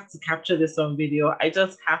God, I have to capture this on video. I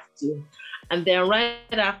just have to. And then right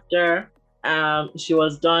after she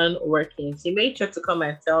was done working, she made sure to come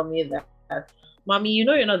and tell me that Mommy,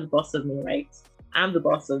 you're not the boss of me, right? I'm the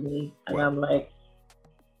boss of me. And wow. I'm like,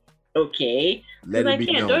 okay. Don't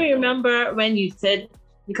you remember when you said,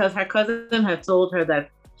 because her cousin had told her that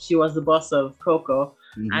she was the boss of Coco,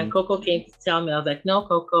 and Coco came to tell me, I was like, no,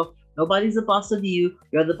 Coco, nobody's the boss of you.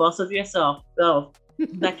 You're the boss of yourself. So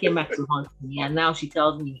that came back to haunt me. And now she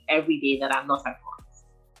tells me every day that I'm not her boss.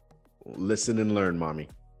 Listen and learn, Mommy.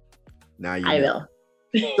 Now you will.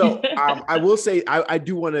 So I will say, I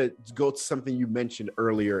do want to go to something you mentioned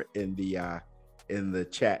earlier in the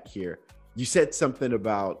chat here. You said something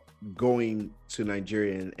about going to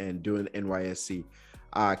Nigeria and doing NYSC.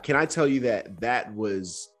 Can I tell you that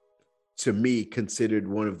was, to me, considered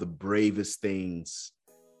one of the bravest things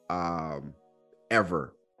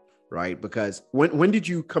ever, right? Because when did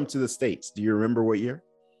you come to the States? Do you remember what year?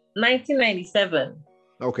 1997.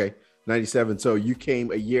 Okay, 97. So you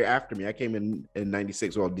came a year after me. I came in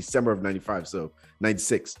 96, well, December of 95, so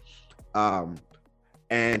 96.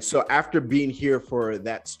 And so after being here for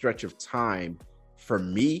that stretch of time, for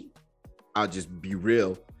me, I'll just be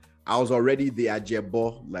real, I was already the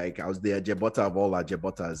Ajebo, like I was the Ajebota of all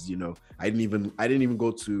Ajebotas, I didn't even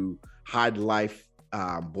go to hard life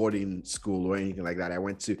boarding school or anything like that. I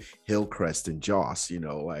went to Hillcrest and Joss,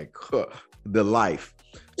 like the life.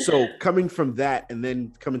 So coming from that and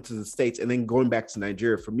then coming to the States and then going back to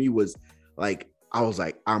Nigeria for me was like, I was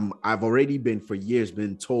like, I've already for years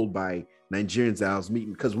been told by Nigerians that I was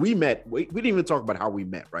meeting, because we didn't even talk about how we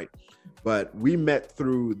met, right? But we met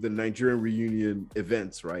through the Nigerian reunion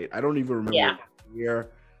events, right? I don't even remember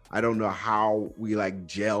where. I don't know how we like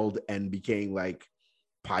gelled and became like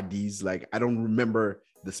paddies. Like, I don't remember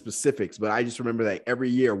the specifics, but I just remember that every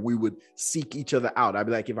year we would seek each other out. I'd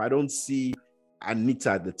be like, if I don't see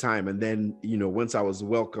Anita at the time, and then once I was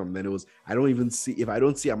welcome, then it was, if I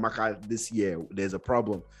don't see Amaka this year, there's a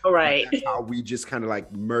problem. All right. That's how we just kind of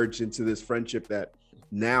like merged into this friendship that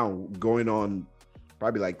now going on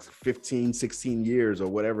probably like 15, 16 years or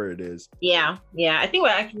whatever it is. Yeah. I think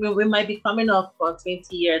we might be coming up on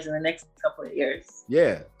 20 years in the next couple of years.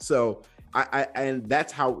 Yeah. So and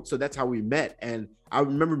that's how we met. And I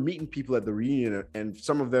remember meeting people at the reunion, and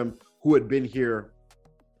some of them who had been here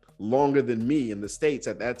longer than me in the States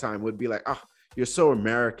at that time would be like, oh, you're so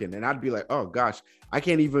American. And I'd be like, oh gosh, I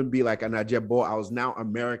can't even be like an Ajebo. I was now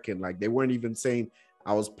American. Like, they weren't even saying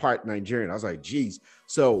I was part Nigerian. I was like, geez.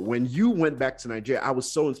 So when you went back to Nigeria, I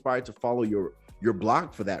was so inspired to follow your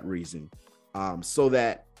blog for that reason, so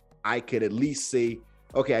that I could at least say,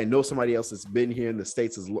 okay, I know somebody else that's been here in the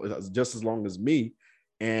States just as long as me,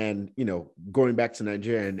 and going back to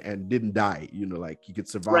Nigeria and didn't die, like you could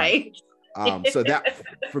survive. Right. So that,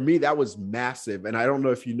 for me, that was massive. And I don't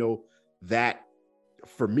know if that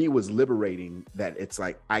for me was liberating, that it's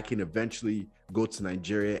like I can eventually go to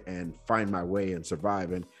Nigeria and find my way and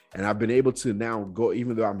survive. And I've been able to now go,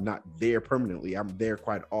 even though I'm not there permanently, I'm there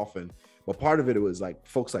quite often. But part of it was like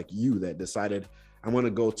folks like you that decided I'm going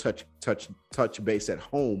to go touch base at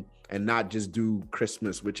home and not just do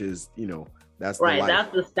Christmas, which is, that's right. The life.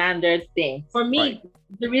 That's the standard thing. For me, right.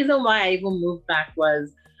 The reason why I even moved back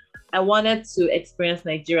was I wanted to experience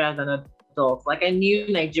Nigeria as an adult. Like, I knew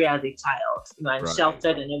Nigeria as a child, and right.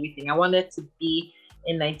 Sheltered and everything. I wanted to be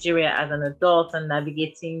in Nigeria as an adult and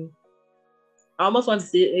navigating. I almost want to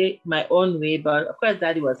say it my own way, but of course,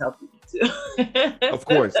 Daddy was helping me too. Of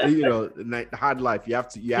course, hard life.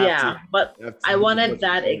 But I wanted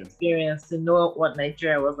that experience to know what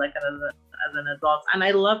Nigeria was like as an adult, and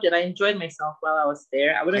I loved it. I enjoyed myself while I was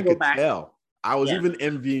there. I wouldn't go back. Tell. I was Yeah. even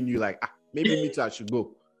envying you, like maybe me too, I should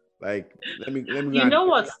go. Like, let me. You know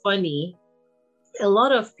what's funny? A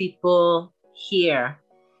lot of people here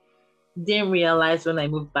didn't realize when I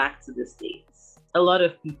moved back to the States. A lot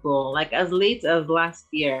of people, like as late as last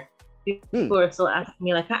year, people were still asking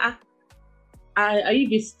me, like, are you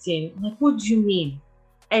visiting? I'm like, what do you mean?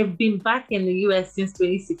 I've been back in the US since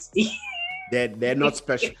 2016. They're not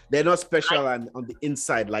special. They're not special on the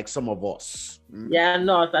inside like some of us. Yeah,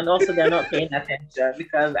 not, and also they're not paying attention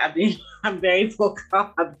because I'm very vocal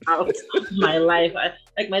about my life.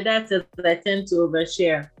 Like my dad says, I tend to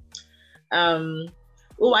overshare.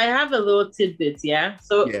 I have a little tidbit, yeah.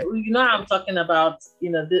 So you know how I'm talking about,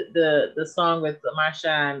 the song with Marsha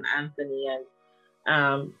and Anthony,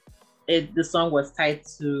 and the song was tied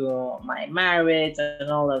to my marriage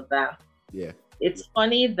and all of that. Yeah. It's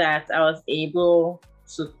funny that I was able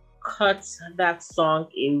to cut that song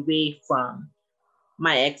away from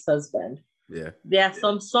my ex-husband. Yeah. There are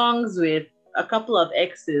some songs with a couple of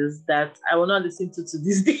exes that I will not listen to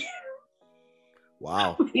this day.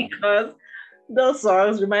 Wow. Because those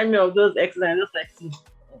songs remind me of those exes, and I just like,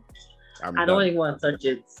 I don't even want to touch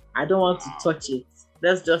it. I don't want to touch it.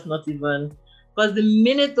 That's just not even, because the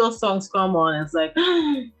minute those songs come on, it's like,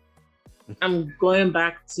 I'm going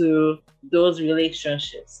back to those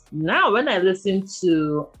relationships. Now, when I listen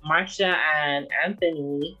to Marsha and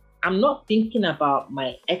Anthony, I'm not thinking about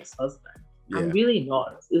my ex-husband. Yeah. I'm really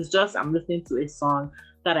not. It's just I'm listening to a song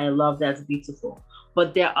that I love that's beautiful.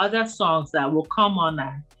 But there are other songs that will come on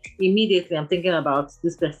and immediately I'm thinking about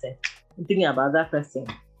this person. I'm thinking about that person.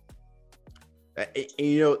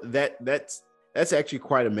 That's actually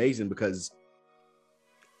quite amazing because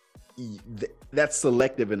that's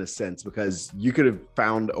selective in a sense, because you could have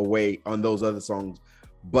found a way on those other songs,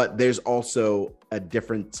 but there's also a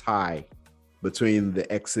different tie between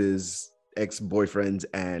the ex-boyfriends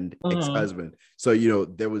and ex-husband. So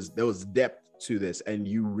there was depth to this, and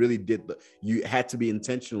you really you had to be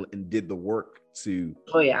intentional and did the work to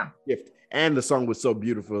shift. And the song was so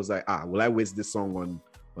beautiful. It was like, will I waste this song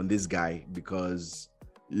on this guy? Because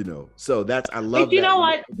so I love that. You know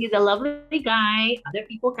what? He's a lovely guy. Other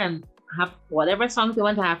people can have whatever songs they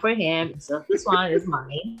want to have for him. So this one is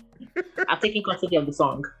mine. I'm taking custody of the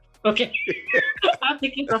song. Okay. I'm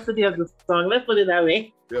taking custody of the song. Let's put it that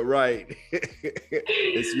way. Yeah, right.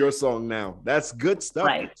 It's your song now. That's good stuff.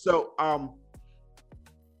 Right. So, are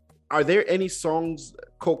there any songs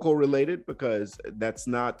Coco related? Because that's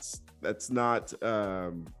not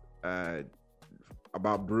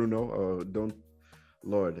about Bruno. Or don't.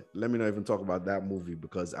 Lord, let me not even talk about that movie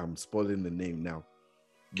because I'm spoiling the name now.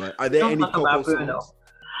 But are there any Coco songs?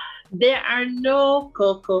 There are no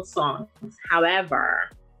Coco songs. However,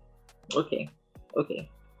 okay.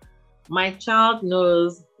 My child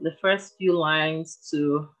knows the first few lines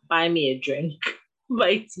to Buy Me a Drink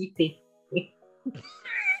by T-Pain.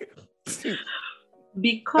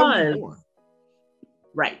 Because,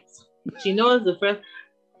 right, she knows the first,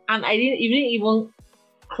 and it didn't even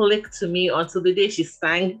click to me until the day she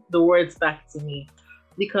sang the words back to me,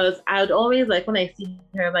 because I would always, like, when I see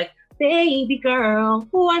her, like, baby girl,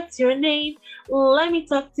 what's your name? Let me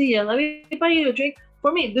talk to you. Let me buy you a drink.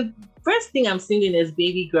 For me, the first thing I'm singing is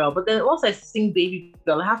baby girl, but then once I sing baby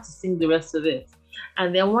girl, I have to sing the rest of it.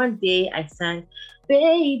 And then one day I sang,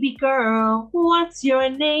 baby girl, what's your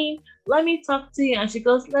name? Let me talk to you. And she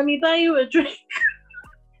goes, let me buy you a drink.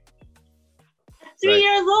 3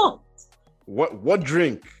 years old. What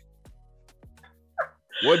drink?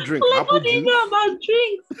 What drink? Like, what do you know about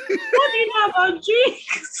drinks? What do you know about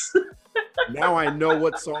drinks? Now I know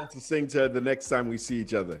what song to sing to her the next time we see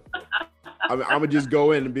each other. I'm gonna just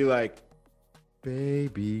go in and be like,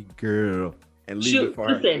 baby girl, and leave it for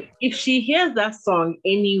her. Listen, if she hears that song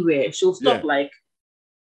anywhere, she'll stop like,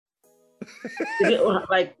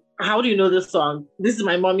 like, how do you know this song? This is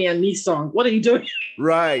my mommy and me song. What are you doing?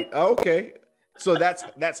 Right. Okay. So that's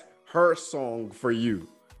her song for you.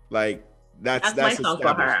 Like that's my song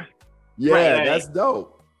for her. Yeah, right. That's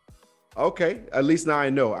dope. Okay, at least now I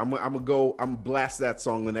know. I'm gonna blast that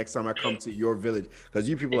song the next time I come to your village, because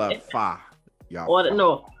you people are far.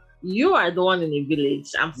 No, you are the one in the village.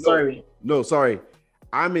 I'm sorry. No, sorry.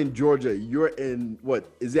 I'm in Georgia. You're in what?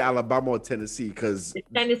 Is it Alabama or Tennessee? Because it's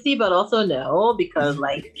Tennessee, but also no, because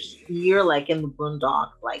like you're like in the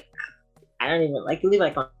boondock. Like I don't even like you live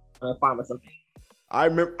like on a farm or something. I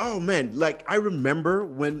remember. Oh man, like I remember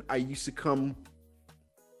when I used to come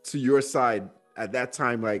to your side at that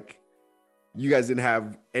time. Like you guys didn't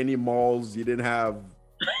have any malls. You didn't have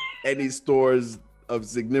any stores of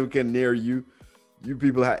significance near you. You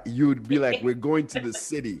people you would be like, we're going to the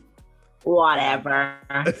city. Whatever.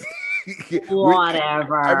 I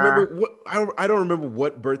remember what I don't remember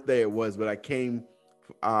what birthday it was, but I came,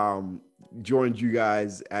 joined you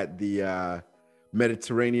guys at the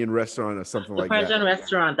Mediterranean restaurant or something The like that. Persian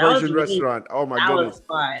restaurant. Persian restaurant. Oh my that goodness, was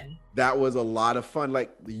fun. that was a lot of fun.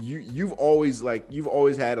 Like you've always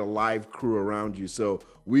had a live crew around you, so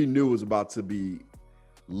we knew it was about to be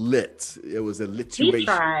lit. It was a lituation. We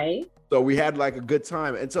tried. So we had like a good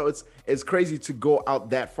time, and so it's crazy to go out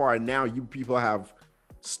that far. And now you people have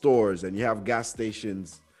stores and you have gas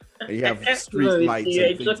stations and you have street lights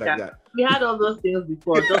and things like that. We had all those things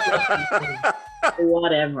before.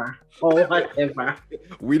 Whatever.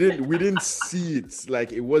 We didn't see it.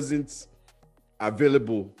 Like it wasn't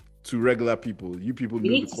available to regular people. You people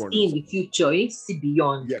knew the corners. You need to see in the future. You need to see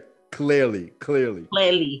beyond. Yeah, clearly.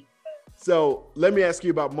 So let me ask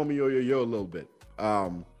you about Mommy Oyoyo a little bit.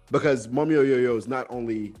 Because Mommy Oyoyo is not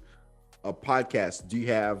only a podcast. Do you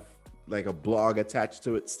have like a blog attached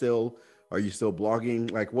to it still? Are you still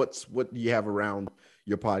blogging? Like what do you have around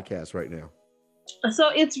your podcast right now? So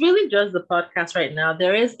it's really just the podcast right now.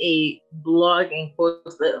 There is a blog and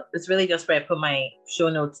post. It's really just where I put my show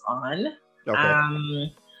notes on.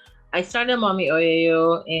 Okay. I started Mommy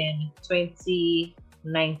Oyoyo in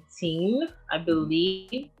 2019, I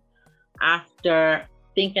believe, after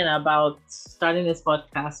thinking about starting this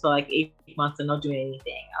podcast for like 8 months and not doing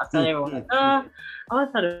anything. I was telling everyone, like, I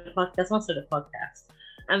want to start a podcast.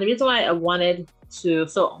 And the reason why I wanted to,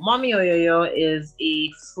 so Mommy Oyoyo is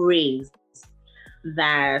a phrase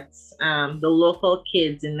that the local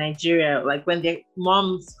kids in Nigeria, like when their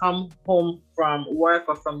moms come home from work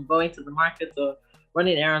or from going to the market or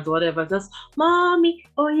running errands or whatever, just Mommy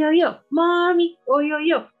Oyoyo, Mommy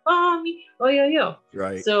Oyoyo, Mommy Oyoyo.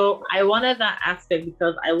 Right. So I wanted that aspect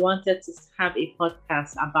because I wanted to have a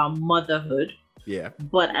podcast about motherhood. Yeah.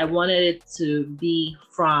 But I wanted it to be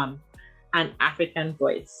from an African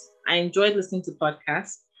voice. I enjoyed listening to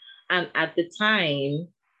podcasts. And at the time,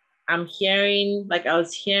 I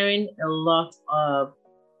was hearing a lot of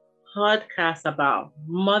podcasts about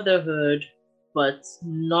motherhood, but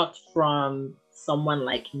not from someone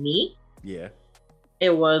like me. Yeah.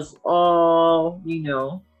 It was all,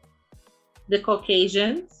 the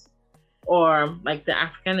Caucasians or like the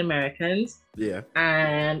African Americans. Yeah.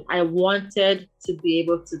 And I wanted to be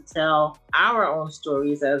able to tell our own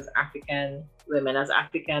stories as African women, as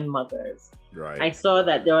African mothers. Right. I saw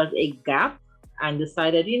that there was a gap and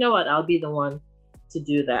decided, you know what, I'll be the one to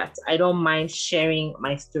do that. I don't mind sharing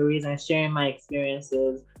my stories and sharing my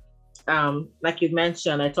experiences. Like you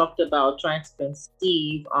mentioned, I talked about trying to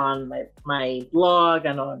conceive on my blog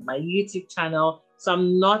and on my YouTube channel. So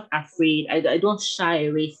I'm not afraid. I don't shy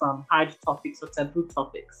away from hard topics or taboo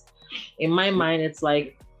topics. In my mind, it's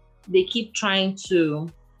like they keep trying to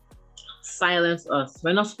silence us.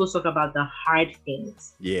 We're not supposed to talk about the hard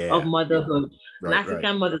things of motherhood. Right,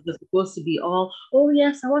 African mothers are supposed to be all, oh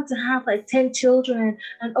yes, I want to have like 10 children,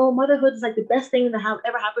 and oh, motherhood is like the best thing that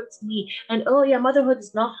ever happened to me, and oh yeah, motherhood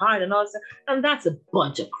is not hard and all that. And that's a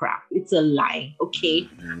bunch of crap. It's a lie, okay?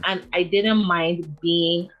 Mm-hmm. And I didn't mind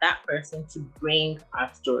being that person to bring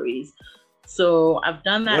our stories. So I've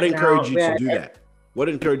done that. What encouraged you to do that? What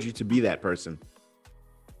encouraged you to be that person?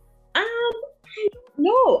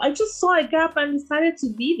 No, I just saw a gap and decided to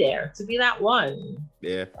be there, to be that one.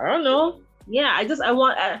 Yeah. I don't know. Yeah, I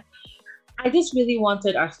just really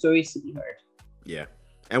wanted our stories to be heard. Yeah.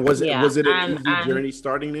 And was it an easy journey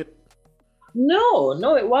starting it? No,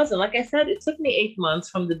 it wasn't. Like I said, it took me 8 months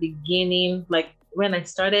from the beginning. Like when I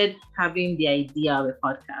started having the idea of a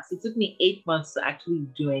podcast, it took me 8 months to actually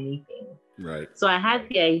do anything. Right. So I had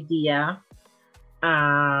the idea,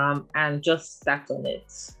 and just sat on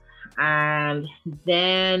it. And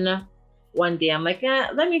then one day I'm like,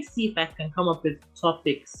 let me see if I can come up with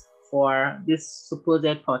topics for this supposed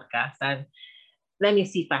podcast, and let me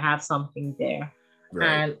see if I have something there. Right.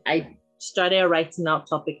 And I started writing out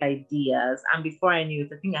topic ideas, and before I knew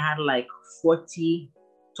it, I think I had like 40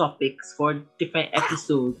 topics for different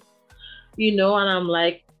episodes, and I'm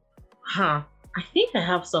like, I think I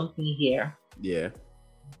have something here. Yeah.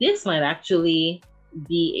 This might actually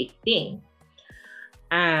be a thing.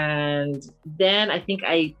 And then I think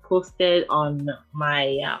I posted on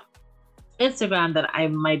my Instagram that I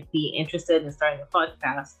might be interested in starting a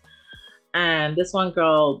podcast. And this one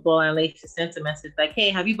girl, Bolanle, she sent a message like, hey,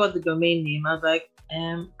 have you bought the domain name? I was like,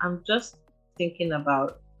 I'm just thinking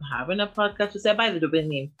about having a podcast. She said, buy the domain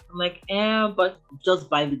name. I'm like, but just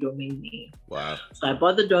buy the domain name. Wow. So I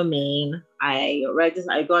bought the domain. I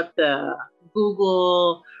got the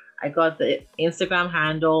Google, I got the Instagram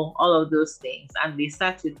handle, all of those things. And they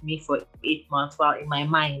sat with me for 8 months while in my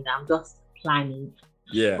mind, I'm just planning.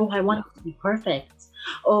 Yeah. Oh, I want it to be perfect.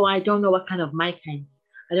 Oh, I don't know what kind of mic I need.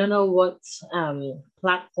 I don't know what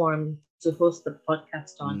platform to host the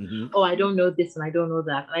podcast on. Mm-hmm. Oh, I don't know this and I don't know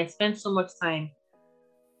that. And I spend so much time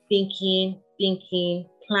thinking,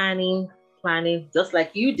 planning, just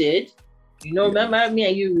like you did. Remember me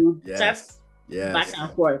and you chat back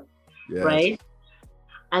and forth, right?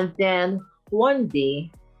 And then one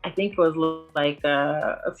day, I think it was like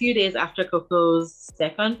a few days after Coco's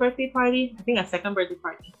second birthday party, I think a second birthday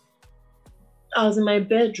party, I was in my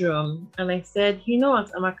bedroom and I said, you know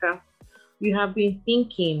what, Amaka, you have been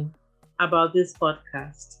thinking about this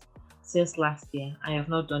podcast since last year. I have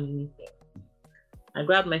not done anything. I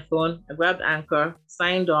grabbed my phone, I grabbed Anchor,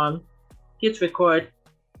 signed on, hit record,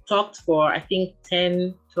 talked for, I think,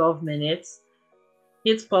 10, 12 minutes,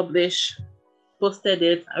 hit publish, posted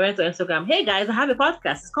it. I went to Instagram. Hey guys, I have a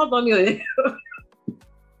podcast. It's called Mommy Oyoyo.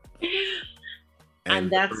 And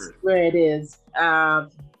that's where it is.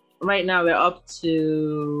 Right now we're up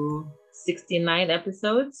to 69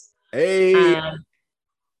 episodes. Hey. And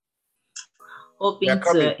hoping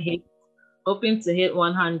to hit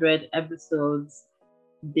 100 episodes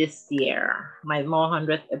this year. My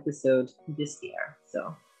 100th episode this year.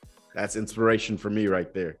 So that's inspiration for me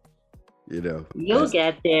right there. You'll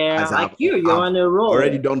get there. Like you're on a roll.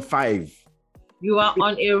 Already done 5. You are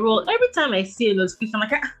on a roll. Every time I see a notification, I'm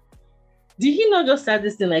like, did he not just start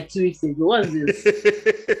this thing like 2 weeks ago? What is this?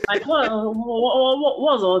 Like, what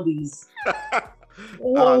was all these?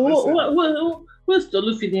 What's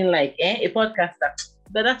Tolu feeling like? A podcaster?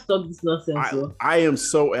 Better stop this nonsense. I'm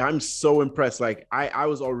so impressed. Like I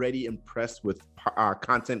was already impressed with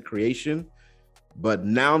content creation, but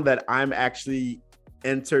now that I've actually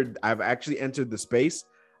entered the space,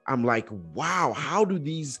 I'm like, wow, how do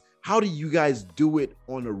you guys do it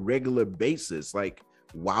on a regular basis? Like,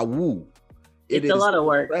 wow, it's a lot of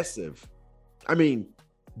work. Impressive. I mean,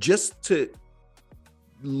 just to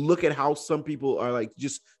look at how some people are like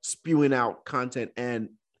just spewing out content and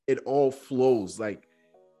it all flows. Like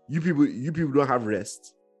you people don't have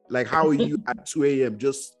rest. Like how are you at 2 a.m.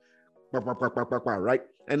 just right?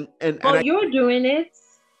 And you're doing it.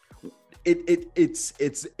 It's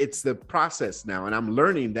the process now, and I'm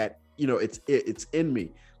learning that it's in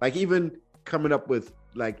me. Like even coming up with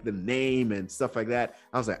like the name and stuff like that,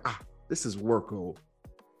 I was like, this is workable.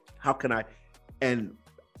 How can I? And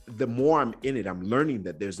the more I'm in it, I'm learning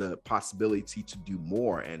that there's a possibility to do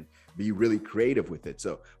more and be really creative with it.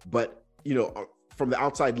 So, but from the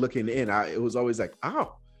outside looking in, it was always like,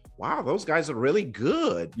 oh, wow, those guys are really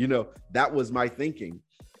good. That was my thinking.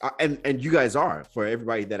 And you guys are, for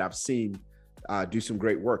everybody that I've seen do some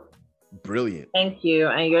great work. Brilliant. Thank you.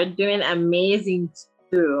 And you're doing amazing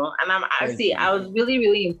too. And I was really,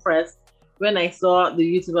 really impressed when I saw the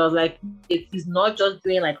YouTube. I was like, he's not just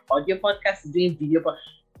doing like audio podcasts, he's doing video. But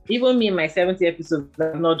even me in my 70 episodes,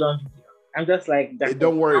 I've not done video. I'm just like,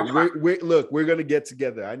 don't worry. We're going to get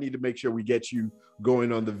together. I need to make sure we get you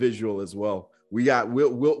going on the visual as well.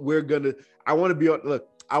 We're going to, I want to be on, look,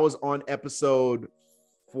 I was on episode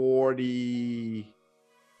 40,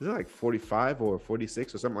 is it like 45 or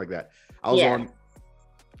 46 or something like that? I was on,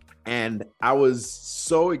 and I was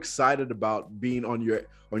so excited about being on your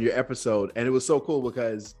episode, and it was so cool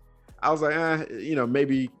because I was like,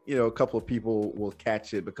 maybe a couple of people will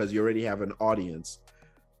catch it because you already have an audience.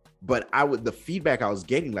 But the feedback I was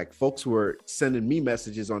getting, like folks were sending me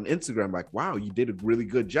messages on Instagram, like, wow, you did a really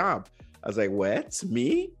good job. I was like, what,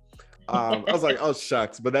 me? I was like, oh,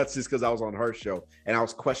 shucks. But that's just because I was on her show and I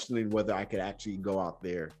was questioning whether I could actually go out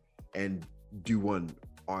there and do one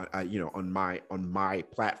on, on my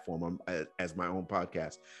platform as my own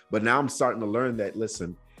podcast. But now I'm starting to learn that,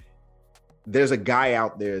 listen, there's a guy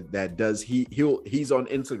out there that does, he's on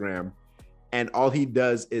Instagram and all he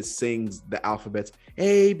does is sings the alphabets,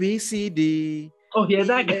 A, B, C, D. Oh, yeah,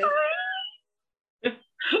 that guy.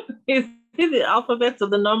 He's the alphabets of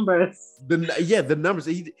the numbers. The numbers.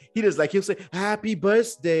 He does, like, he'll say, happy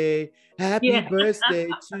birthday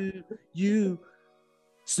to you,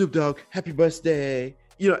 Snoop Dogg, happy birthday.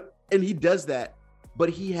 And he does that, but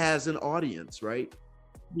he has an audience, right?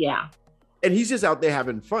 Yeah. And he's just out there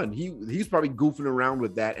having fun. He's probably goofing around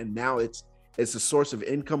with that, and now it's a source of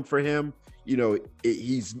income for him.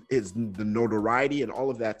 He's the notoriety and all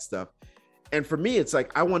of that stuff. And for me, it's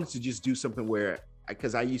like I wanted to just do something where,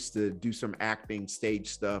 because I used to do some acting, stage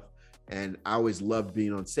stuff, and I always loved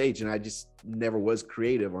being on stage, and I just never was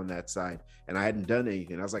creative on that side, and I hadn't done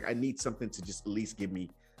anything. I was like, I need something to just at least give me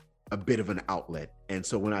a bit of an outlet. And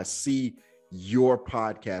so when I see your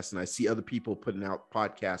podcast and I see other people putting out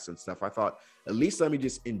podcasts and stuff, I thought, at least let me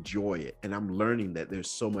just enjoy it. And I'm learning that there's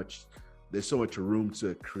so much room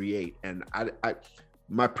to create. And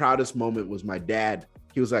my proudest moment was my dad.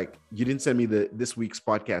 He was like, "You didn't send me this week's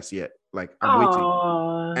podcast yet. Like, I'm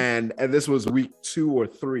waiting." And this was week 2 or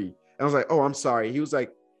 3. And I was like, "Oh, I'm sorry." I was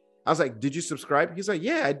like, "Did you subscribe?" He's like,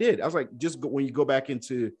 "Yeah, I did." I was like, "Just go, when you go back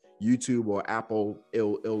into YouTube or Apple,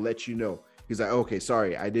 it'll let you know." He's like, "Okay,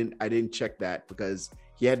 sorry, I didn't check that," because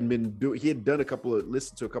he had done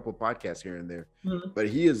listened to a couple of podcasts here and there, but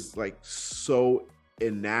he is like so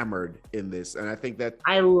enamored in this, and I think that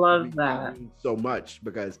I love that so much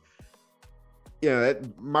because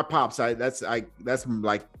my pops, that's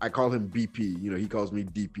like I call him BP, he calls me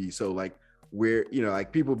DP. So like we're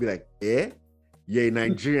like people be like, yeah,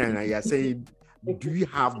 Nigerian, and you're saying, do you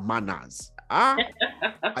have manners? Are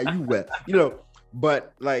you well?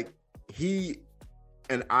 But like he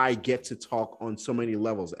and I get to talk on so many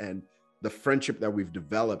levels, and the friendship that we've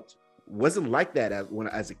developed wasn't like that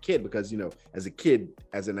as a kid, because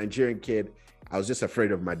as a Nigerian kid, I was just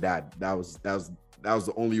afraid of my dad. That was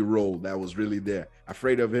the only role that was really there.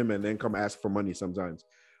 Afraid of him, and then come ask for money sometimes.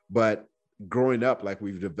 But growing up, like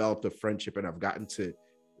we've developed a friendship, and I've gotten to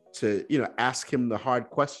ask him the hard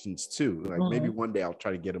questions too. Like maybe one day I'll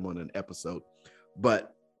try to get him on an episode.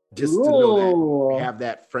 But just to know that we have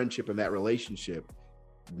that friendship and that relationship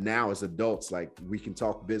now as adults, like we can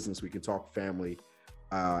talk business, we can talk family,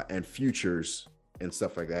 and futures and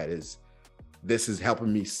stuff like that. This is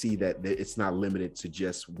helping me see that it's not limited to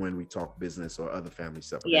just when we talk business or other family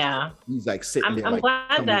stuff. Yeah. He's like sitting there. I'm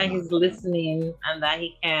glad that he's listening and that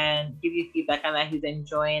he can give you feedback and that he's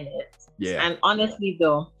enjoying it. Yeah. And honestly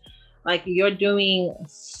though, like you're doing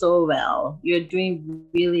so well. You're doing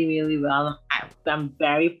really, really well. I'm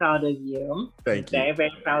very proud of you. Thank you. Very,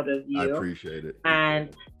 very proud of you. I appreciate it.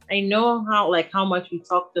 And I know how much we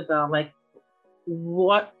talked about, like,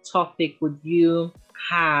 what topic would you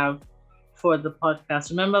have for the podcast?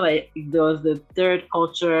 Remember, like there was the third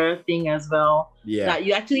culture thing as well. Yeah. That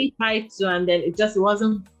you actually tried to, and then it just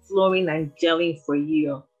wasn't flowing and gelling for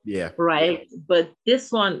you. Yeah. Right. But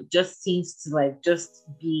this one just seems to like just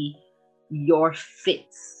be your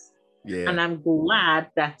fits. Yeah. And I'm glad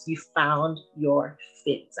that you found your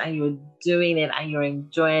fits and you're doing it and you're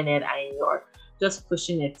enjoying it and you're just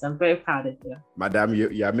pushing it. So I'm very proud of you. Madam,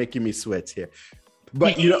 you're making me sweat here.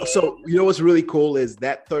 But so what's really cool is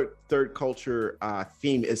that third culture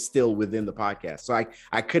theme is still within the podcast. So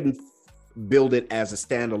I couldn't build it as a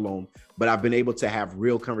standalone, but I've been able to have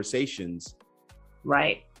real conversations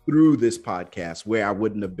right through this podcast where I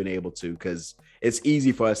wouldn't have been able to, because it's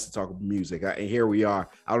easy for us to talk about music. And here we are.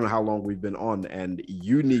 I don't know how long we've been on, and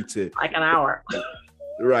you need to like an hour.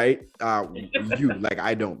 Right.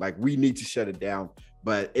 I don't, like, we need to shut it down,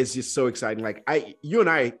 but it's just so exciting. Like you and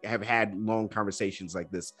I have had long conversations like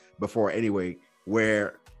this before anyway,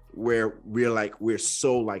 where we're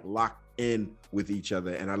so like locked in with each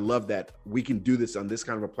other. And I love that we can do this on this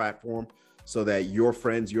kind of a platform so that your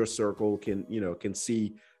friends, your circle can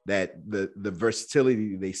see that the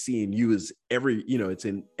versatility they see in you is it's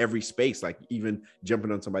in every space, like even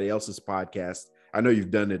jumping on somebody else's podcast. I know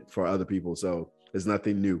you've done it for other people, so there's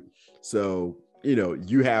nothing new. So,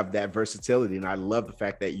 you have that versatility, and I love the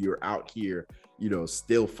fact that you're out here,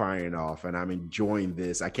 still firing off, and I'm enjoying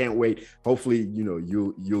this. I can't wait. Hopefully,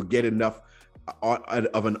 you'll get enough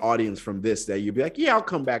of an audience from this that you'll be like, yeah, I'll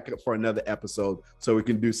come back for another episode so we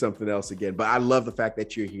can do something else again. But I love the fact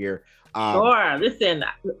that you're here. Sure. Listen,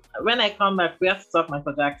 when I come back, we have to talk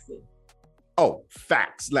Michael Jackson. Oh,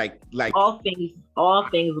 facts. Like all things,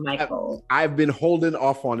 Michael. I've been holding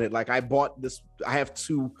off on it. Like I have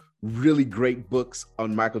 2 really great books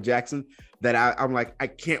on Michael Jackson that I'm like, I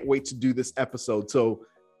can't wait to do this episode. So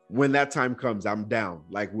when that time comes, I'm down.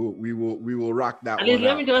 Like we will rock that. And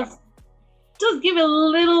let me just give a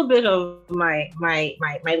little bit of my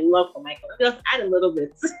love for Michael. Just add a little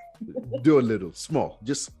bit. Do a little, small,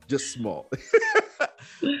 just small.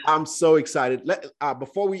 I'm so excited.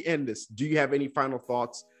 Before we end this, do you have any final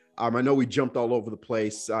thoughts? I know we jumped all over the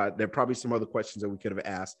place. There are probably some other questions that we could have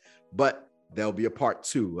asked, but there'll be a part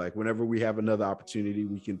 2. Like whenever we have another opportunity,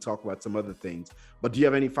 we can talk about some other things. But do you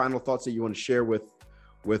have any final thoughts that you want to share with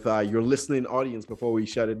your listening audience before we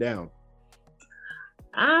shut it down?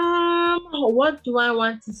 What do I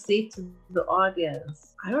want to say to the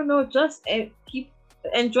audience? I don't know. Just keep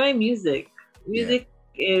enjoying music. Music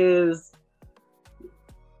is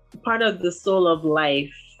part of the soul of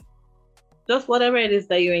life. Just whatever it is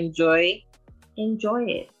that you enjoy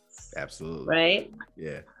it. Absolutely. Right?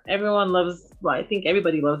 Yeah. Everyone loves, I think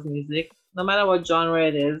everybody loves music, no matter what genre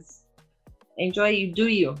it is. Enjoy, you do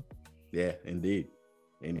you. Yeah, indeed.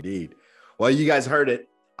 Well, you guys heard it.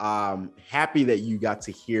 Happy that you got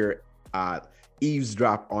to hear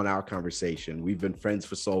eavesdrop on our conversation. We've been friends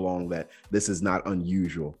for so long that this is not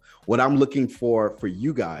unusual. What I'm looking for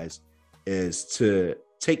you guys is to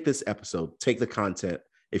take this episode, take the content.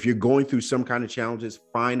 If you're going through some kind of challenges,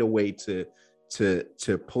 find a way to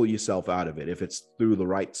pull yourself out of it. If it's through the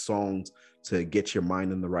right songs to get your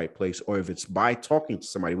mind in the right place, or if it's by talking to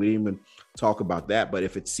somebody. We didn't even talk about that, but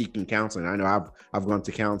if it's seeking counseling, I know I've gone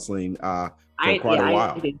to counseling for quite a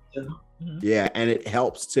while. Mm-hmm. Yeah, and it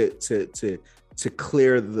helps to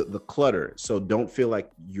clear the clutter. So don't feel like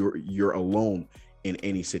you're alone in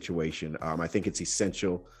any situation. I think it's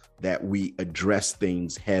essential that we address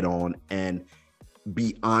things head on and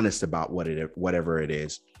be honest about whatever it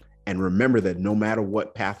is. And remember that no matter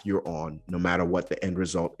what path you're on, no matter what the end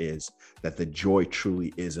result is, that the joy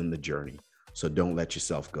truly is in the journey. So don't let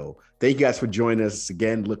yourself go. Thank you guys for joining us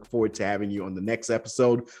again. Look forward to having you on the next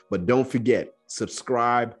episode. But don't forget,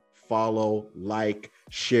 subscribe, follow, like,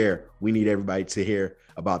 share. We need everybody to hear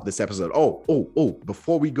about this episode. Oh,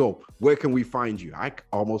 before we go, where can we find you? I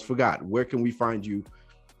almost forgot. Where can we find you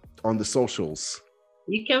on the socials?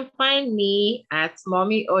 You can find me at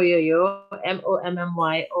Mommy Oyoyo,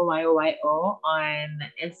 MommyOyoyo on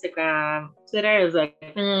Instagram. Twitter is like,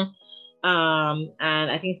 and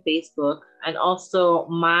I think Facebook. And also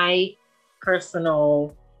my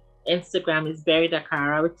personal Instagram is Berry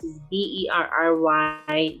Dakara, which is BerryDakara.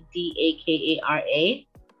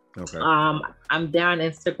 Okay. I'm there on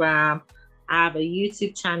Instagram. I have a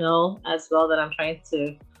YouTube channel as well that I'm trying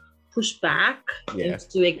to push back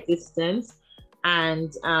into existence.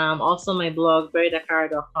 And also my blog,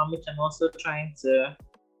 berrydakara.com, which I'm also trying to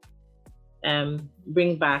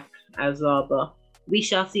bring back as well. But we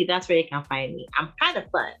shall see. That's where you can find me. I'm kind of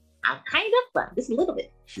fun. Just a little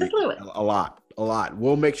bit. A lot.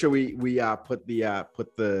 We'll make sure we put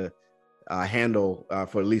the handle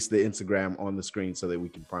for at least the Instagram on the screen so that we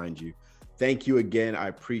can find you. Thank you again. I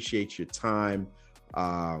appreciate your time.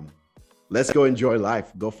 Let's go enjoy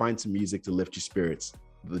life. Go find some music to lift your spirits.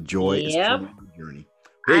 The joy is truly the journey.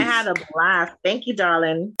 Peace. I had a blast. Thank you,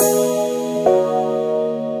 darling.